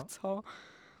gebraucht zu haben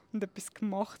und etwas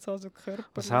gemacht zu haben, so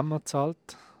körperlich. Was haben wir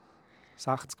gezahlt?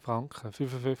 60 Franken,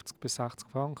 55 bis 60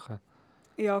 Franken.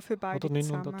 Ja, für beide oder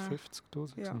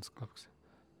 950'000 sind es, glaube ich.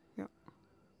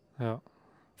 Ja.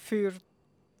 Für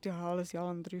alles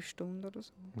Jahr 3 Stunden oder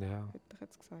so, hätte ich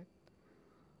jetzt gesagt.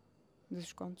 Das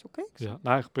ist ganz okay gewesen. Ja,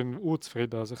 nein, ich bin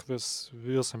zufrieden, also ich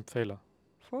würde es empfehlen.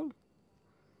 Voll.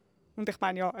 Und ich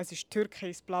meine, es ist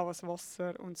türkisblaues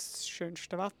Wasser und das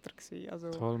schönste Wetter gewesen. Also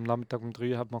am Nachmittag um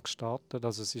 3 hat man gestartet,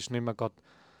 also es ist nicht mehr gerade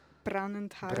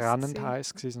brennend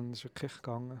heiß gewesen, sondern es ist wirklich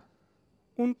gegangen.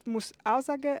 Und ich muss auch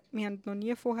sagen, wir haben noch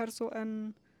nie vorher so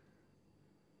ein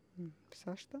was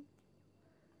heißt das?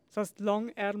 So ein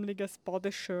langärmeliges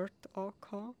Bodyshirt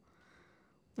angehabt.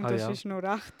 Und das ist noch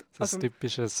recht... Das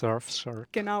typische Surf-Shirt.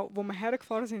 Genau, wo wir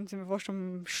hergefahren sind wir fast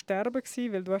am Sterben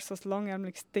gewesen, weil du hast so ein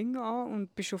langärmeliges Ding an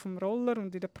und bist auf dem Roller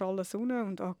und in der prallen Sonne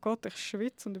und oh Gott, ich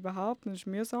schwitze und überhaupt, das ist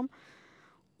mühsam.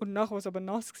 Und nachher, als es aber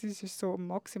nass war, war es so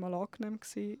maximal angenehm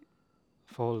gewesen.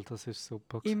 Voll, das ist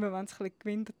super. Immer wenn es ein bisschen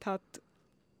gewindet hat,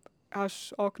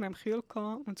 hast du angenehm kühl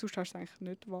gehabt und sonst hast du es eigentlich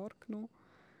nicht wahrgenommen.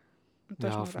 Und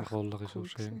das Ja, war auf dem noch recht Roller war es cool auch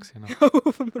schön. gewesen. Gewesen, Ja,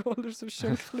 auf dem Roller ist es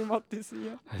schön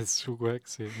klimatisiert. es war schon gut.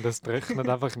 Gewesen. Und es trocknet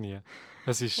einfach nie.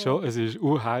 Es ist Voll. schon, es ist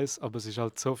heiß, aber es ist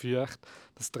halt so feucht,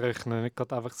 das trocknet nicht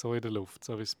gerade einfach so in der Luft,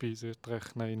 so wie es bei uns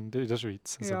trocknet in der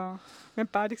Schweiz. Also, Ja, wir haben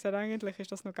beide gesagt, eigentlich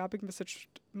ist das noch gäbig, wir sollten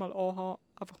mal anhaben,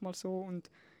 einfach mal so und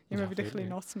immer ja, wieder ein bisschen völlig.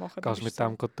 nass machen. Gehst mit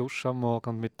dem duschen am Morgen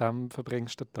und mit dem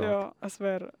verbringst du den Tag. Ja, es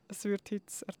würde die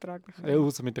Hitze erträglicher Ja, machen.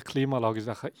 außer mit der Klimaanlage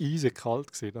war es eisig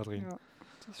kalt gewesen da drin. Ja,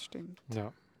 das stimmt. Ja.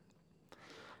 Ja,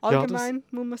 das. Allgemein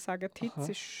muss man sagen, die Aha.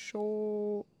 Hitze ist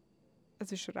schon,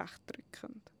 es ist recht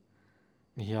drückend.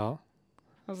 Ja.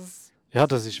 Also Ja,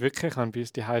 das ist wirklich, wenn bei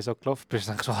uns die Hause so gelaufen bist,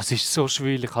 denkst du, oh, es ist so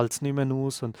schwül, ich halte es nicht mehr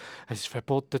aus und es ist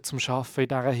verboten zum Arbeiten in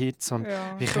dieser Hitze und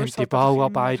ja, wie so können ist es die halt einfach immer.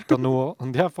 Bauarbeiter nur?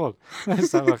 Und ja, voll. Es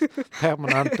ist einfach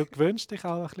permanent, du gewöhnst dich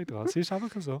auch ein bisschen dran. Es ist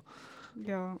einfach so.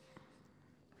 Ja.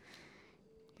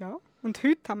 Ja. Und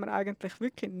heute haben wir eigentlich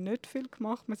wirklich nicht viel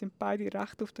gemacht. Wir sind beide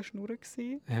recht auf der Schnur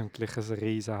gewesen Wir haben gleich ein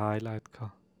riesen Highlight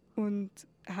gehabt. und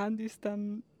haben uns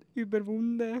dann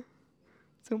überwunden,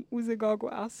 zum rausgehen zu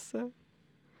essen.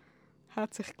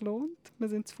 Hat sich gelohnt. Wir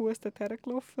sind zu Fuß dorthin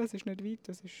gelaufen. Es ist nicht weit,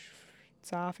 es ist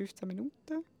 10, 15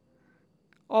 Minuten.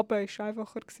 Aber es war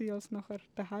einfacher gewesen als nachher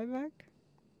der Heimweg.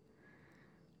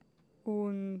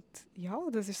 Und ja,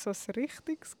 das ist so ein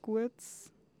richtiges,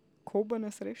 gutes,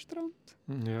 gehobenes Restaurant.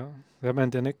 Ja, wir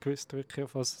haben ja nicht gewusst, wirklich,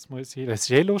 auf was es muss sein. Es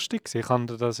war eh lustig, gewesen. Ich habe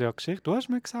dir das ja geschickt. Du hast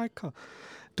mir gesagt, gehabt,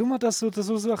 du mal das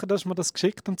aussuchen, du hast mir das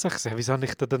geschickt. Und sag ich, so, wieso habe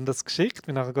ich dir denn das geschickt?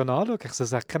 Bin nachher anschauen. Ich so,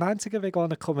 es hat keinen einzigen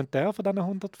veganen Kommentar von diesen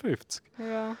 150.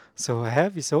 Ja. So,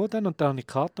 wieso denn? Und dann habe ich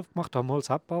die Karte aufgemacht, haben mal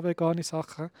ein paar vegane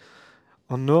Sachen.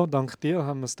 Und nur dank dir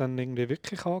haben wir es dann irgendwie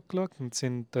wirklich angeschaut und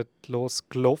sind dort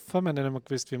losgelaufen. Wir haben nicht mehr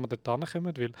gewusst, wie wir dort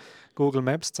hinkommen, weil Google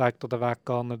Maps zeigt dir den Weg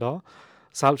gar nicht an.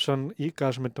 Selbst wenn du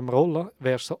eingehst mit dem Roller,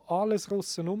 wärst du so alles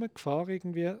draussen rumgefahren,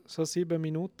 irgendwie so 7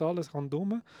 Minuten, alles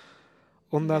rundherum.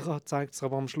 Und Ja. dann zeigt es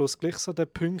aber am Schluss gleich so den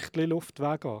Pünktchen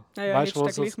Luftweg an. Naja, Weißt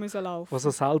hättest du, du gleich müssen laufen. wo du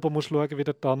selber musst schauen, wie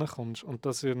du da kommst. Und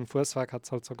das in den Fußweg hat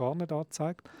es halt so gar nicht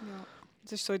angezeigt. Ja.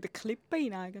 Das ist so in der Klippe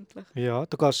rein eigentlich. Ja,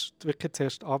 du gehst wirklich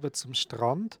zuerst runter zum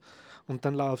Strand und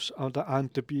dann laufst du an der einen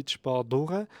Beachbar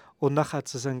durch und dann hat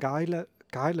es so einen geilen,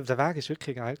 der Weg ist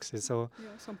wirklich geil gewesen, so,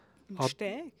 Ja, so ein an,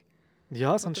 Steg.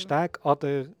 ja, so ein Oder? Steg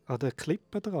an der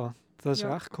Klippe dran. Das war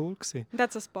Ja. echt cool gewesen. Und da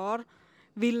hat es ein paar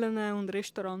Villen und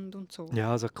Restaurants und so. Ja,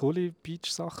 also coole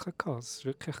Beach-Sachen gehabt, das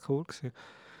war wirklich cool gewesen.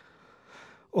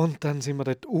 Und dann sind wir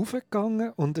dort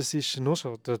raufgegangen und es ist nur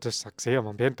schon, das hast du gesehen am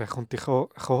Ambiente, er kommt dich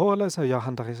holen, so, ja,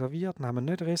 haben Sie reserviert? Nein, haben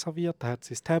wir nicht reserviert. Er hat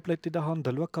sein Tablet in der Hand,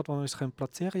 er schaut gerade, wo wir uns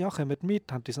platzieren können. Ja, kommt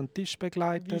mit, haben uns an den Tisch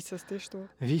begleitet. Weißes Tischtuch.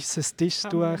 Weißes Haben wir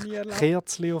Tischtuch, nie erlebt.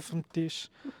 Kerzchen auf dem Tisch.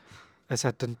 Es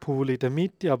hat einen Pool in der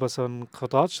Mitte, aber so ein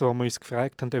Quadratstuhl, wo wir uns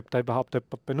gefragt haben, ob da überhaupt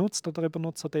jemand benutzt oder ob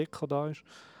nur zur Deko da ist.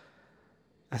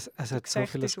 Es hat so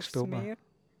Gesicht vieles ist aufs gestimmt. Meer.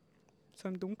 So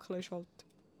im Dunkeln ist halt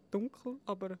dunkel,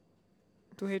 aber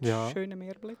du hättest Ja. einen schönen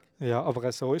Meerblick. Ja,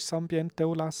 aber so ist das Ambiente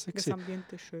auch lässig. Das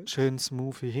Ambiente ist schön. Schön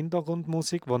smoothie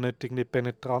Hintergrundmusik, die nicht irgendwie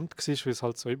penetrant war, wie es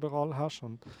halt so überall hast.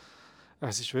 Und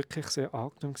es war wirklich sehr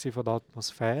angenehm von der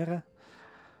Atmosphäre.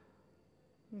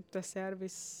 Und der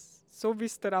Service, so wie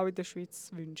es dir auch in der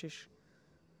Schweiz wünschst.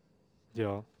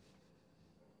 Ja.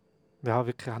 Ja,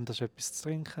 wirklich, haben das etwas zu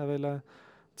trinken wollen.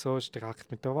 So ist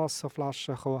direkt mit der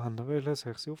Wasserflasche gekommen, haben wollen,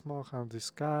 soll ich sie aufmachen, haben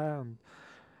uns gegeben. Und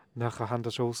nachher haben wir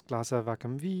schon ausgelesen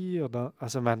wegen dem Wein. Oder,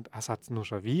 also es hat nur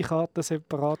schon Weinkarten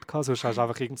separat gehabt, sonst hast du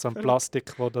einfach irgend so ein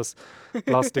Plastik, wo das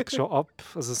Plastik schon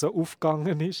also so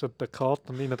aufgegangen ist und der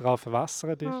Karton innen drauf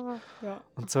verwässert ist. Ja.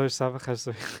 Und so ist es einfach, hast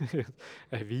du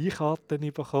eine Weinkarte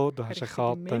bekommen, du hast eine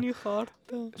Karte,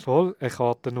 Menükarte. voll, eine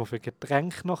Karte nur für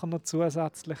Getränke nachher noch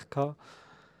zusätzlich gehabt.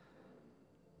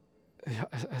 Ja,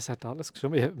 es hat alles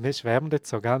gestimmt. Mir schwärmt jetzt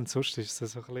so gern, sonst ist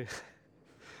es so ein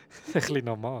bisschen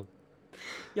normal.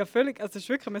 Ja, völlig. Also es ist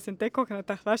wirklich, wir sind dort gegangen und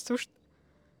dachte, weißt du, sonst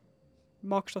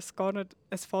magst du das gar nicht,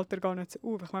 es fällt dir gar nicht so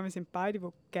auf. Ich meine, wir sind beide, die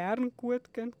gerne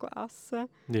gut gehen essen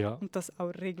Ja, und das auch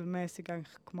regelmäßig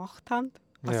eigentlich gemacht haben.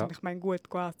 Also ja. ich meine, gut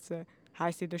essen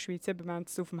heisst in der Schweiz, eben, wir haben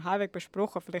es auf dem Heimweg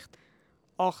besprochen, vielleicht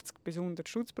 80 bis 100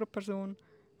 Schutz pro Person.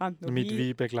 Wenn du noch Mit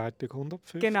Weinbegleitung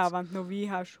 150. Genau, wenn du noch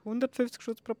Wein hast, 150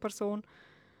 Schutz pro Person.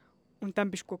 Und dann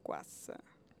bist du gut gegessen.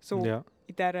 So Ja,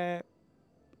 in dieser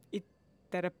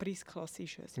Preisklasse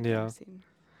ist es in Ja. dem Sinn.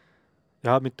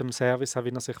 ja, mit dem Service, auch wie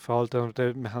er sich verhält. Und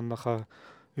wir haben nachher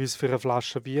uns für eine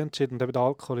Flasche Wein entschieden. Und eben der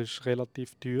Alkohol ist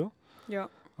relativ teuer. Ja.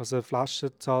 Also eine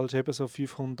Flasche zahlst du eben so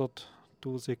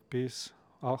 500'000 bis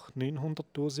 800'000,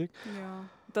 900'000. Ja.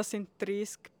 Das sind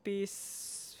 30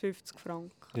 bis 50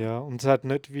 Franken. Ja, und es hat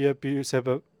nicht wie bei uns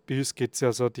eben bei uns gibt es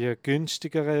ja so die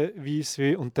günstigeren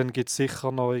Weissweine und dann gibt es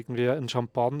sicher noch irgendwie einen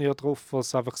Champagner drauf,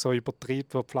 was einfach so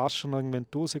übertreibt, wo die Flaschen noch irgendwie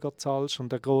einen Tausiger zahlst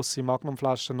und eine grosse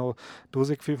Magnumflasche noch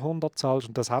 1500 zahlst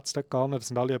und das hat es dort gar nicht. Das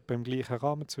sind alle etwa im gleichen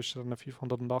Rahmen, zwischen den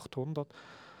 500 und 800.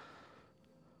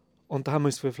 Und da haben wir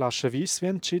uns für eine Flasche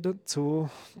Weisswein entschieden,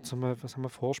 was haben wir,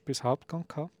 Vorspeise, Hauptgang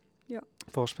gehabt. Ja.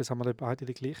 Vorspeise haben wir dann beide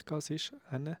die gleiche gehabt. Es war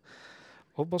eine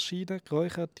Aubergine,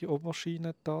 geräucherte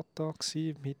Aubergine-Tata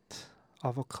mit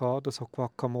Avocado, so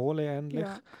Guacamole ähnlich.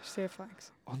 Ja, ist sehr fein.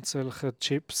 Und solche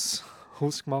Chips,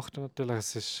 hausgemacht natürlich.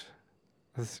 Es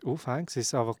ist auch fein gewesen.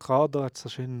 Das Avocado hat so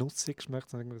schön nussig geschmeckt,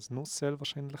 es hat irgendwas Nussel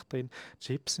wahrscheinlich drin. Die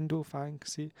Chips sind auch fein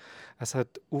gewesen. Es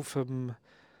hat auf dem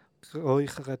Ich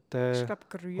geräucherten glaube,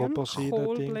 grün Aubergine-Ding,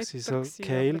 Kohlblätter so gsi,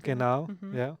 Kale, aber genau.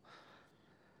 Mhm. Ja.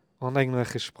 Und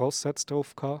irgendwelche Sprossen hat's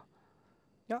drauf gehabt.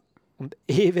 Ja. Und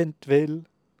eventuell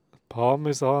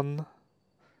Parmesan.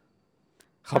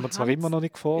 Kann Wir man zwar immer noch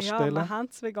nicht Ja, vorstellen. wir haben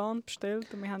es vegan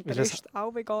bestellt und wir haben den Weil es- Rest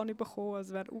auch vegan bekommen.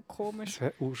 Also wäre auch komisch. Es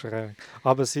wäre auch schräg.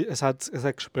 Aber es hat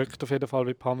geschmeckt auf jeden Fall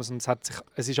wie Parmesan.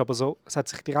 Es ist aber so, es hat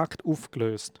sich direkt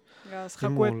aufgelöst. Ja, es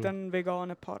kann im gut Mund. ein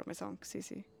veganer Parmesan gewesen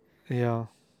sein. Ja,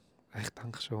 ich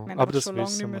denke schon. Wir haben Aber aber das schon lange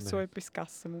nicht wissen mehr wir so nicht. etwas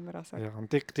gegessen, muss man auch sagen. Ja,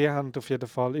 und die haben auf jeden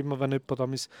Fall, immer wenn jemand da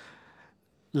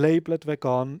labelt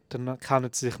vegan, dann kennen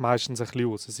sie sich meistens ein bisschen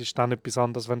aus. Es ist dann etwas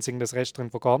anderes, wenn es irgendein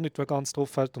Restaurant, wo gar nicht Veganes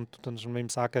drauf hat und du dann schon mit ihm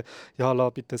sagen, ja,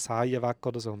 lass bitte das Haie weg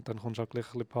oder so. Und dann kommst du auch gleich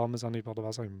ein bisschen Parmesan über oder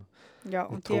was auch immer. Ja,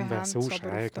 Und und die darum wäre haben es es so aber auf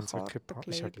schräg, der wenn es wirklich Karte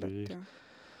ist ja gelabelt. gleich. Ja.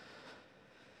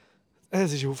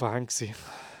 Es war aufhängig gewesen.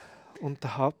 Und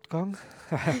der Hauptgang?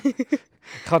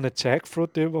 Ich habe eine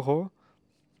Jackfruit bekommen.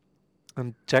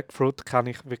 Und Jackfruit kenne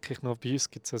ich wirklich nur bei uns,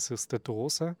 gibt es aus der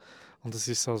Dose. Und es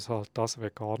ist also halt das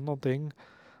Veganer-Ding.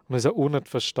 Und es ist auch nicht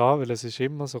verstehen, weil es ist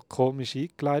immer so komisch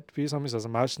eingelegt bei uns. Also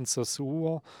meistens so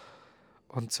sauer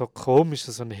und so komisch,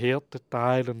 so ein harter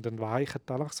Teil und ein weicher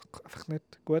Teil. Einfach nicht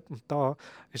gut. Und da war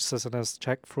es so ein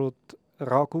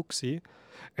Jackfruit-Ragout gewesen.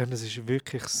 Und es ist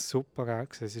wirklich super geil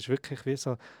gewesen. Es ist wirklich wie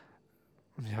so,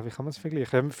 ja, wie kann man es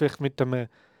vergleichen? Wenn man vielleicht mit einem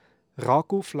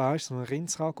Ragout-Fleisch, so einem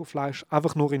Rindsragout-Fleisch,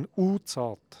 einfach nur in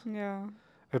U-zart. Ja.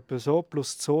 Etwa so,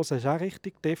 plus die Soße war auch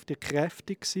richtig deftig,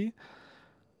 kräftig gewesen.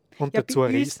 Und Ja, dazu bei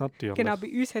Reis uns, natürlich. genau,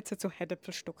 bei uns hat es so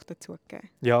Herdäpfelstock dazu gegeben.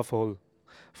 Ja, voll.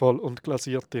 Voll. Und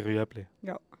glasierte Rüebli.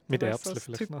 Ja, Mit da wär so Erbsen das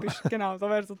vielleicht noch. typisch, genau, da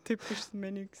wäre so ein typisches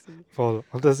Menü gewesen. Voll.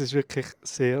 Und das ist wirklich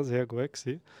sehr, sehr gut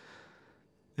gewesen.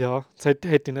 Ja, das hätte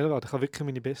ich nicht erwartet. Ich habe wirklich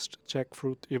meine beste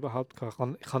Jackfruit überhaupt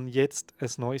gehabt. Ich habe jetzt ein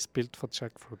neues Bild von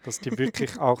Jackfruit, dass die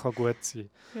wirklich auch gut sein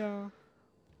Ja.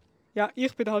 Ja,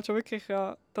 ich bin halt schon wirklich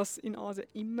das in Asien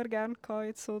immer gerne gehabt,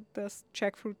 jetzt so das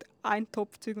Jackfruit,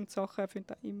 Eintopfzeug und Sachen, ich finde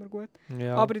das immer gut. kann.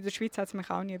 Ja. Aber in der Schweiz hat es mich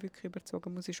auch nie wirklich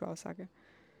überzogen, muss ich schon auch sagen.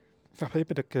 Aber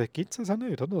eben, da gibt es es auch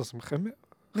nicht, oder? Also, Weil wir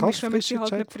kannst du können sie frische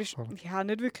halt nicht Jackfruit frisch. holen? Ja,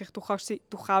 nicht wirklich. Du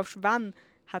kaufst, wenn,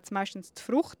 hat es meistens die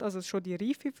Frucht, also schon die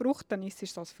reife Frucht, dann isst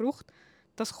es als Frucht.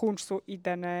 Das kommst du so in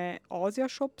diesen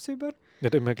Asia-Shops über.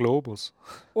 Nicht immer Globus.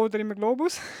 Oder im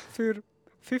Globus für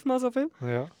 5-mal so viel.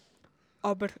 Ja.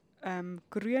 Aber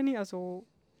grüne, also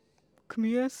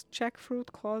Gemüse,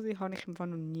 Jackfruit quasi, habe ich im Fall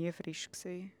noch nie frisch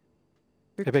gesehen.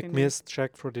 Wirklich Eben Gemüse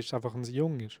Jackfruit ist einfach, wenn sie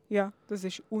jung ist. Ja, das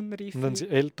ist unreif. Und wenn sie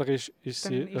älter ist, ist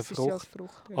dann sie eine isst sie als Frucht.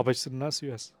 Frucht. Ja. Aber ist sie dann auch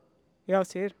süß? Ja,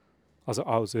 sehr. Also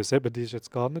auch süß. Eben, die ist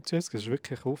jetzt gar nicht süß. Das war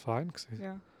wirklich auch fein gewesen.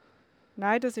 Ja.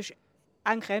 Nein, das ist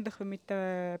eigentlich ähnlich wie mit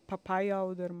der Papaya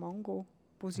oder Mango,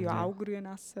 wo sie ja Ja. auch grün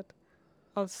essen.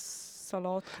 Als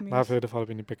Salatgemüse. Nein, auf jeden Fall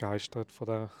bin ich begeistert von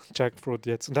der Jackfruit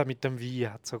jetzt. Und auch mit dem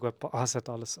Wein hat es so gut es hat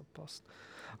alles so gepasst.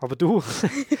 Aber du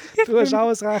hast auch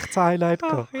ein rechtes Highlight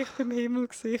gehabt. Ach, ich war im Himmel.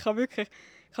 Ich habe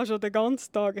schon den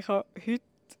ganzen Tag, ich habe heute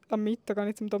am Mittag, habe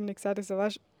ich zum Dominik gesagt, also,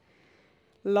 weißt,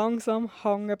 langsam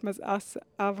hängt man das Essen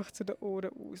einfach zu den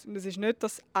Ohren aus. Und es ist nicht,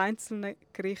 dass einzelne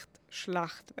Gericht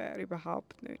schlecht wäre,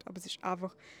 überhaupt nicht. Aber es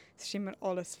ist immer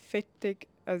alles fettig,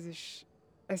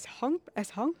 es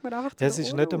hängt mir einfach zu Ja, den es ist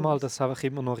Ohren nicht einmal, aus. dass es einfach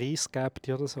immer noch Reis gibt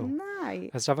oder so. Nein.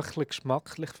 Es ist einfach ein bisschen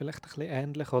geschmacklich, vielleicht ein bisschen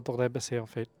ähnlich oder eben sehr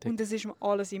fettig. Und es ist mir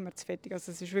alles immer zu fettig.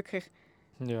 Also es ist wirklich,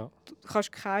 Ja, du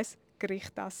kannst kein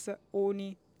Gericht essen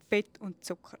ohne Fett und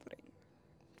Zucker drin.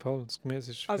 voll. Das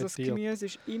Gemüse ist Also das frittiert. Gemüse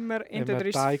ist immer,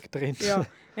 Immer Teig drin. ja,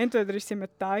 entweder ist es im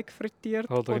Teig frittiert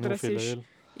Oder in es viel ist Öl.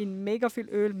 in mega viel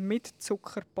Öl mit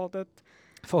Zucker gebadet.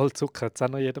 Voll Zucker, hat es auch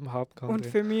noch in jedem Hauptgang Und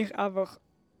drin. für mich einfach,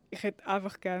 ich hätte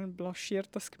einfach gerne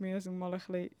blanchiertes Gemüse und mal ein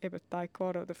bisschen eben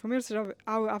Teigwaren. Oder von mir ist es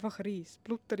auch einfach Reis.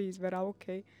 Butterreis wäre auch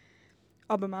okay.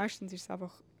 Aber meistens ist es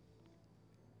einfach,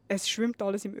 es schwimmt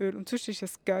alles im Öl. Und sonst ist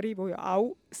es Curry, das ja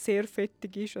auch sehr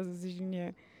fettig ist. Also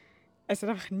es hat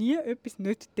einfach nie etwas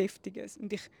nicht Deftiges.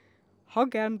 Und ich habe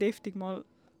gerne deftig mal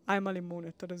einmal im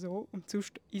Monat oder so. Und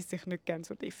sonst esse ich nicht gerne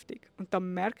so deftig. Und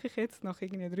dann merke ich jetzt, nach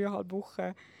irgendwie 3,5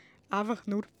 Wochen, einfach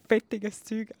nur fettiges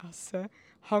Zeug essen,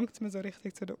 hängt es mir so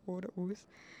richtig zu den Ohren aus.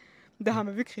 Und dann haben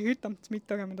wir wirklich heute am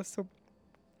Mittag haben wir das so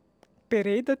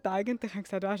beredet eigentlich. Ich habe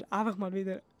gesagt, weißt, einfach mal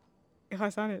wieder, ich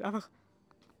weiß auch nicht, einfach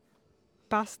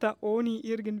Pasta ohne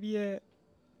irgendwie,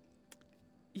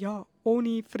 ja,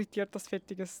 ohne frittiertes,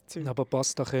 fettiges Zeug. Aber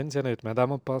Pasta können sie ja nicht. Wir haben auch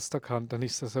mal Pasta gehabt, dann war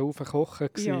es so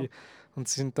aufgekocht Ja. und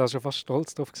sie sind da schon fast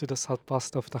stolz darauf gewesen, dass sie halt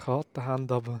Pasta auf der Karte haben,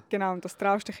 aber... Genau, und das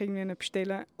traust du dich irgendwie nicht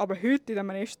bestellen. Aber heute in diesem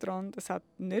Restaurant, es hat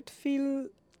nicht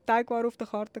viel Teigware auf der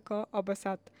Karte gehabt, aber es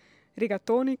hat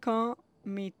Rigatoni gehabt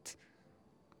mit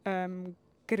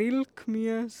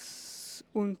Grillgemüse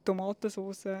und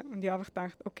Tomatensauce. Und ich habe einfach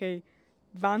gedacht, okay,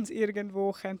 wenn es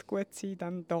irgendwo könnte gut sein,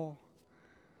 dann da.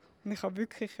 Und ich habe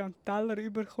wirklich einen Teller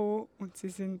bekommen und sie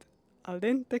sind al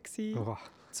dente gsi. Oh,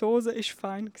 Die Soße war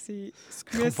fein gsi. Das ich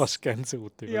komme Gemüse, fast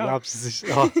Gänsehaut. Ich Ja. glaube, es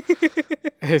ist...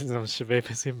 am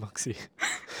Schweben sind wir gewesen.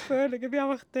 völlig. Ich bin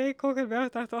einfach da geguckt und habe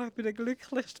gedacht, ich bin der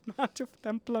glücklichste Mensch auf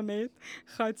diesem Planeten.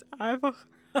 Ich kann jetzt einfach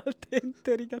al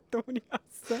dente Rigatoni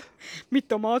essen. Mit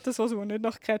Tomatensauce, die nicht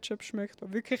nach Ketchup schmeckt,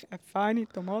 die wirklich eine feine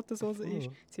Tomatensauce ist.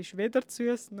 Sie ist weder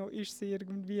süß, noch ist sie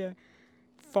irgendwie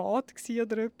fad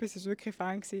oder etwas. Es war wirklich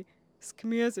fein. Das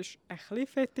Gemüse war ein bisschen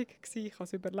fettig, ich habe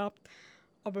es überlebt.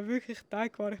 Aber wirklich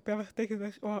Teigware, ich bin einfach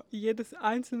gedacht, oh, jedes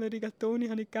einzelne Rigatoni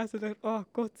habe ich gegessen und dachte, oh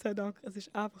Gott sei Dank, es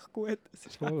ist einfach gut. Es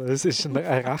ist Es war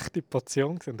eine rechte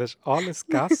Portion gewesen. Du hast alles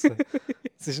gegessen.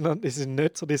 Es ist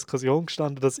nicht zur Diskussion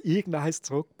gestanden, dass irgendeins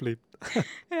zurückbleibt. Ich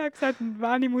habe gesagt,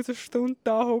 wenn ich eine Stunde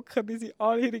da hocken, bis ich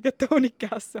alle Rigatoni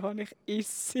gegessen habe, ich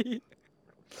esse sie.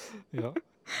 Ja.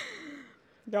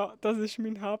 Ja, das war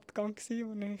mein Hauptgang,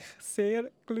 den mich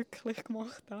sehr glücklich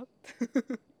gemacht hat.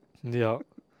 Ja.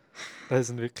 Das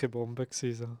waren wirklich Bomben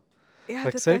gewesen, so. Ja,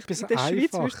 Weil das so heißt, etwas in der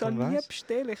Schweiz würdest du das Einfaches, nie weißt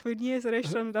bestellen. Ich will nie ins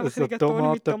Restaurant und einfach Also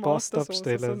Rigatoni mit Tomatenpasta Tomatensauce.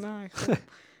 bestellen. Also nein, komm.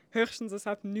 Höchstens, es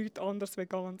hat nichts anderes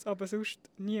Veganes, aber sonst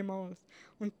niemals.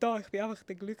 Und da, ich bin einfach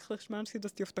der glücklichste Mensch,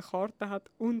 dass die auf der Karte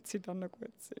hat und sie dann noch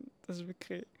gut sind. Das ist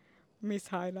wirklich mein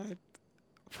Highlight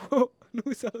von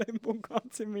Nusa Lembongan,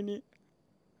 sind meine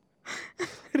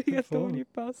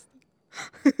Rigatoni-Pasta.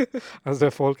 Also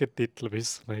der Folgetitel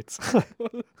wissen wir jetzt.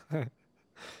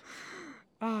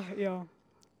 Ja.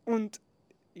 Und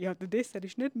ja, der Dessert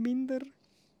war nicht minder.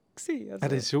 Also,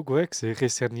 Das war schon gut gewesen. Ich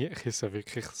esse ja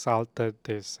wirklich selten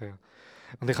Dessert.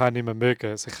 Und ich kann auch nicht mehr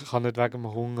mögen. Also ich kann nicht wegen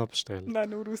dem Hunger bestellen.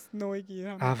 nein, nur aus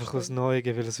Neugier. Einfach aus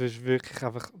Neugier, weil es ist wirklich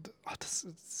einfach... das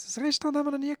Restaurant haben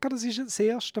wir noch nie gehabt. Das ist das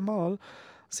erste Mal.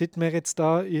 Seit wir jetzt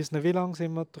da in unseren... Wie lange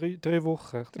sind wir? Drei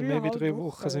Wochen. Mehr wie 3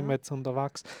 Wochen sind wir jetzt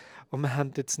unterwegs. Und wir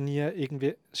haben jetzt nie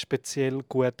irgendwie speziell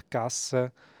gut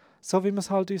gegessen. So wie man es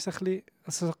halt uns ein bisschen...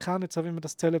 Also nicht so wie man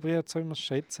das zelebriert, so wie man es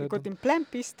schätzt. Ja, gut, im Plan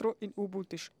Bistro in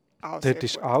U-Boot ist auch Dort sehr war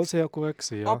gut. auch sehr gut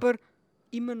gewesen, ja. Aber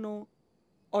immer noch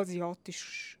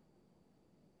asiatisch.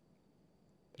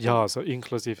 Ja, also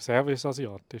inklusive Service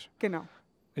asiatisch. Genau.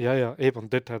 Ja, ja, eben.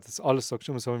 Und dort hat es alles so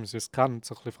gestimmt, so wie man es kennt.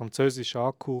 So ein bisschen französisch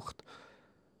angehaucht.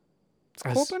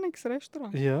 Das Kopenhagens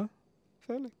Restaurant. Ja.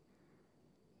 Völlig.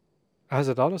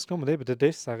 Also hat alles genommen. Und eben der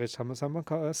Dessert ist, haben wir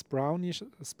gehabt, ein Brownies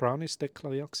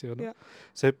deklariert gewesen, oder? Ja.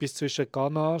 So etwas zwischen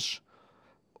Ganache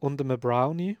und einem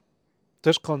Brownie.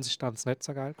 Das ist die Konsistenz nicht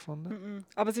so geil gefunden.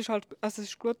 Aber es ist halt, also es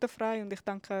ist glutenfrei und ich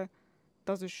denke,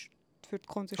 das ist für die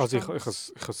Konsistenz. Also ich habe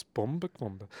es Bombe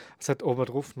gefunden. Es hat oben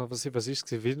drauf noch, was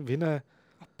ist es? Wie eine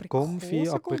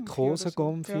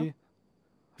Aprikosen-Gomfi. Ja.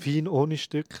 Fein ohne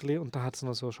Stückchen. Und da hat es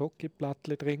noch so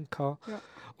Schokoblättchen drin gehabt. Ja.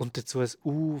 Und dazu ein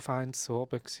feines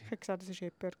Sorbet gewesen. Ich habe gesagt, es war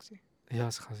Erdbeer. Ja,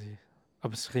 das kann sein.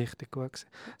 Aber es war richtig gut gewesen.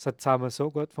 Es hat zusammen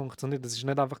so gut funktioniert. Es war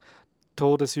nicht einfach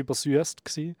todesübersüßt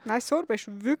gewesen. Nein, Sorbet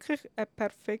war wirklich eine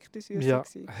perfekte Süße. Ja,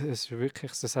 es ist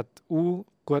wirklich, es hat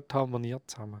gut harmoniert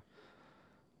zusammen.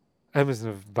 Wir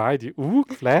sind beide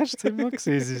geflasht sind wir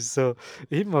gewesen. Es ist so,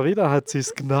 immer wieder hat sie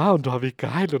es genau und wie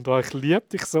geil und ich liebe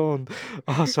dich so und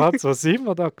Schatz, was sind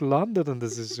wir da gelandet und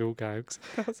das ist so geil gewesen.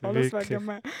 Das alles Wirklich. wegen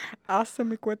einem Essen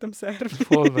mit gutem Service.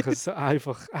 Voll, man kann es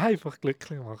einfach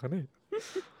glücklich machen, nicht?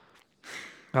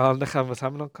 Und dann was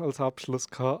haben wir noch als Abschluss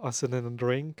gehabt? Also einen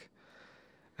Drink.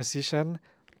 Es war ein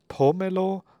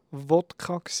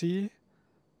Pomelo-Wodka gsi,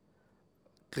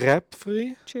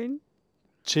 Grapefruit,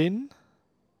 Gin.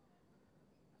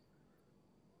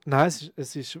 Nein,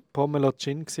 es war Pomelo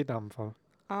Gin in dem Fall.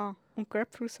 Ah, und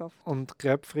Grapefruitsaft. Und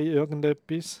Grapefruit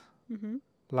irgendetwas. Mhm.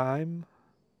 Lime.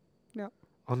 Ja.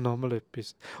 Und nochmal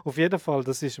etwas. Auf jeden Fall,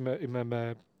 das ist in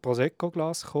einem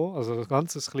Prosecco-Glas gekommen, also ein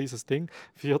ganz kleines Ding,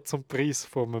 4 zum Preis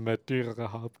von einem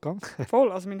teureren Hauptgang.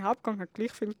 Voll, also mein Hauptgang hat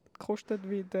gleich viel gekostet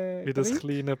wie der Wie das Drink.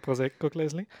 kleine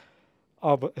Prosecco-Gläschen.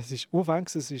 Aber es ist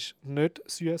aufwendig, es ist nicht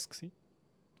süß gewesen.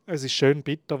 Es ist schön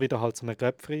bitter, wie du halt so eine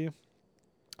Grapefruit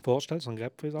vorstellst, so eine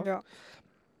Grapefruit-Saft. Ja.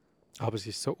 Aber es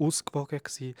war so ausgewogen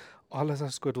gewesen. Alles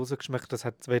hat gut rausgeschmeckt. Es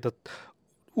hat weder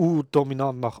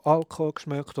dominant nach Alkohol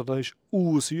geschmeckt oder ist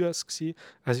süß gewesen.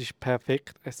 Es ist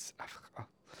perfekt. Es ist einfach...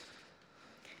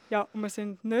 Ja, und wir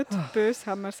sind nicht böse,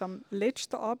 haben wir es am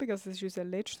letzten Abend, also es ist unser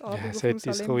letzter Ja, Abend es auf hat Nusa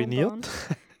uns Lembongan. ruiniert.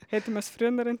 Hätten wir es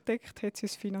früher entdeckt, hätte es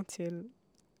uns finanziell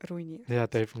ruiniert. Ja,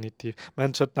 definitiv. Wir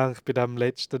haben schon gedacht, bei dem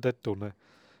letzten dort unten,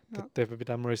 Ja. dort eben bei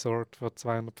dem Resort, wo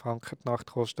 200 Franken die Nacht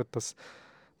kostet, dass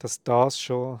das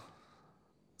schon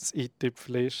das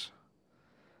Eintüpfel ist.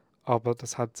 Aber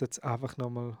das hat es jetzt einfach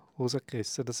nochmal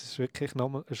rausgerissen. Das ist wirklich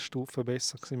nochmal eine Stufe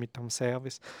besser gewesen mit dem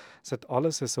Service. Es hat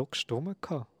alles so gestummt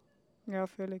gehabt. Ja,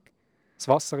 völlig. Das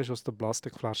Wasser war aus der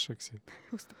Plastikflasche gewesen.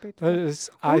 Aus der Das Bettflasche. ist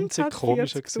das Und einzig es hat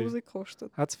Komische 40'000 gewesen.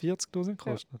 gekostet. Hat es 40'000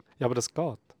 gekostet? Ja, aber das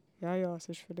geht. Ja, es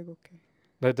ist völlig okay.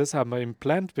 Nein, das haben wir im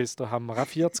Plant-Biss, da haben wir auch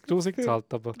 40'000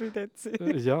 gezahlt, aber 3 Dezi.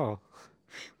 ja.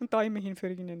 Und da immerhin für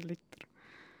irgendeinen Liter.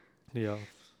 Ja.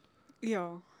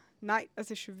 Ja, nein,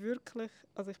 es ist wirklich,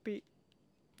 also ich bin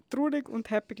traurig und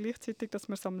happy gleichzeitig, dass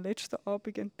wir es am letzten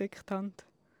Abend entdeckt haben.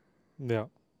 Ja.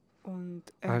 Und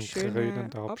Ein ein schöner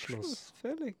krönender Abschluss.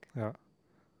 Völlig. Ja.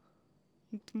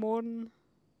 Und morgen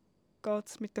geht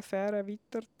es mit der Fähre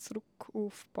weiter zurück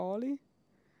auf Bali.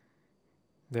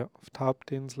 Ja, auf die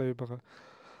Hauptinsel über. Wo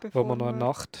Bevor wir noch eine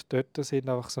Nacht dort sind,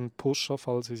 einfach so ein Pusher,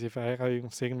 falls unsere Fähre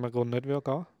aus irgendeinem Grund nicht gehen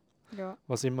würde. Ja,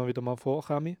 Was immer wieder mal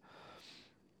vorkäme.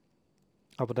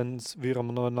 Aber dann würden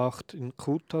wir noch eine Nacht in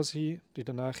Kuta sein, in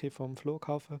der Nähe vom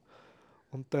Flughafen.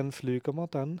 Und dann fliegen wir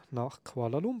dann nach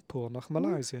Kuala Lumpur, nach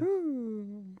Malaysia.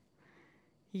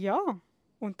 ja,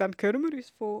 und dann hören wir uns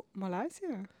von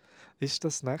Malaysia. Ist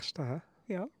das nächste, hä?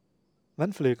 Ja,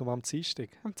 Wann fliegen wir? Am Dienstag?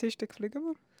 am Dienstag fliegen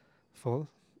wir. Voll.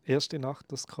 Erste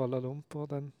Nacht aus Kuala Lumpur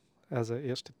dann. Also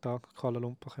ersten Tag Kuala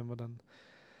Lumpur können wir dann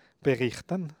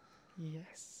berichten.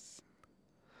 Yes.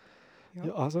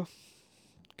 Ja, also,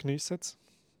 geniessen es.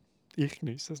 Ich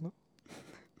geniesse es noch.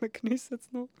 Wir geniessen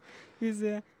es noch.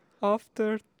 Unser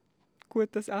After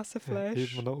gutes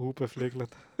Essenfleisch. Immer noch runterfliegen.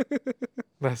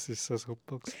 Das ist so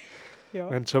super. Ja.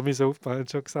 Wir haben schon mein Aufbau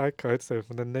schon gesagt, jetzt dürfen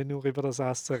wir dann nicht nur über das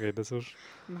Essen reden. Sonst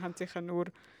Wir haben sicher nur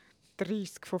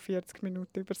 30 von 40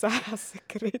 Minuten über das Essen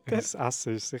geredet. das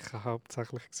Essen ist sicher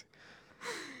hauptsächlich gewesen.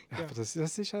 Ja, Ja. aber das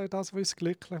ist auch das, was uns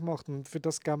glücklich macht. Und für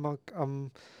das geben wir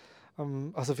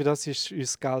also für das ist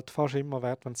uns Geld fast immer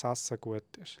wert, wenn das Essen gut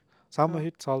ist. Was haben wir Ja.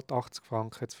 heute zahlt? 80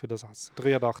 Franken jetzt für das Essen.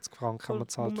 83 Franken haben wir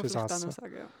Muss zahlt man fürs vielleicht auch noch Essen.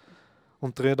 sagen, ja.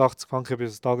 Und 83 Franken bei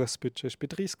das Tagesbudget ist bei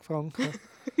 30 Franken.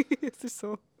 Es ist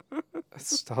so.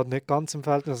 Es ist halt nicht ganz im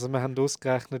Verhältnis. Also wir haben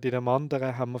ausgerechnet, in dem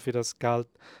anderen haben wir für das Geld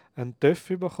einen Töff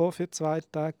bekommen für 2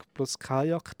 Tage plus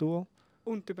Kajaktour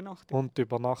Und Übernachtung. und die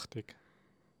Übernachtung.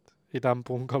 In diesem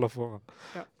Bungalow vorher.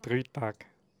 Ja. 3 Tage.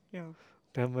 Ja,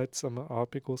 Den haben wir jetzt am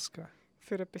Abend ausgegeben.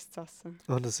 für etwas zu essen.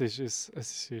 Und es ist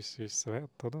uns wert,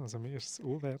 oder? Also mir ist es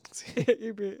auch wert gewesen.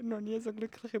 Ich bin noch nie so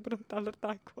glücklich über einen Teller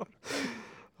Teig geworden.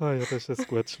 Ah ja, das ist ein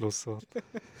gutes Schlusswort.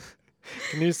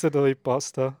 Geniessen eure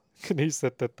Pasta,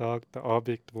 geniessen den Tag, den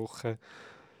Abend, die Woche.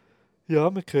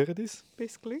 Ja, wir hören uns.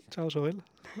 Bis gleich. Ciao, Joel.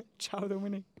 Ciao,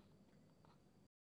 Dominik.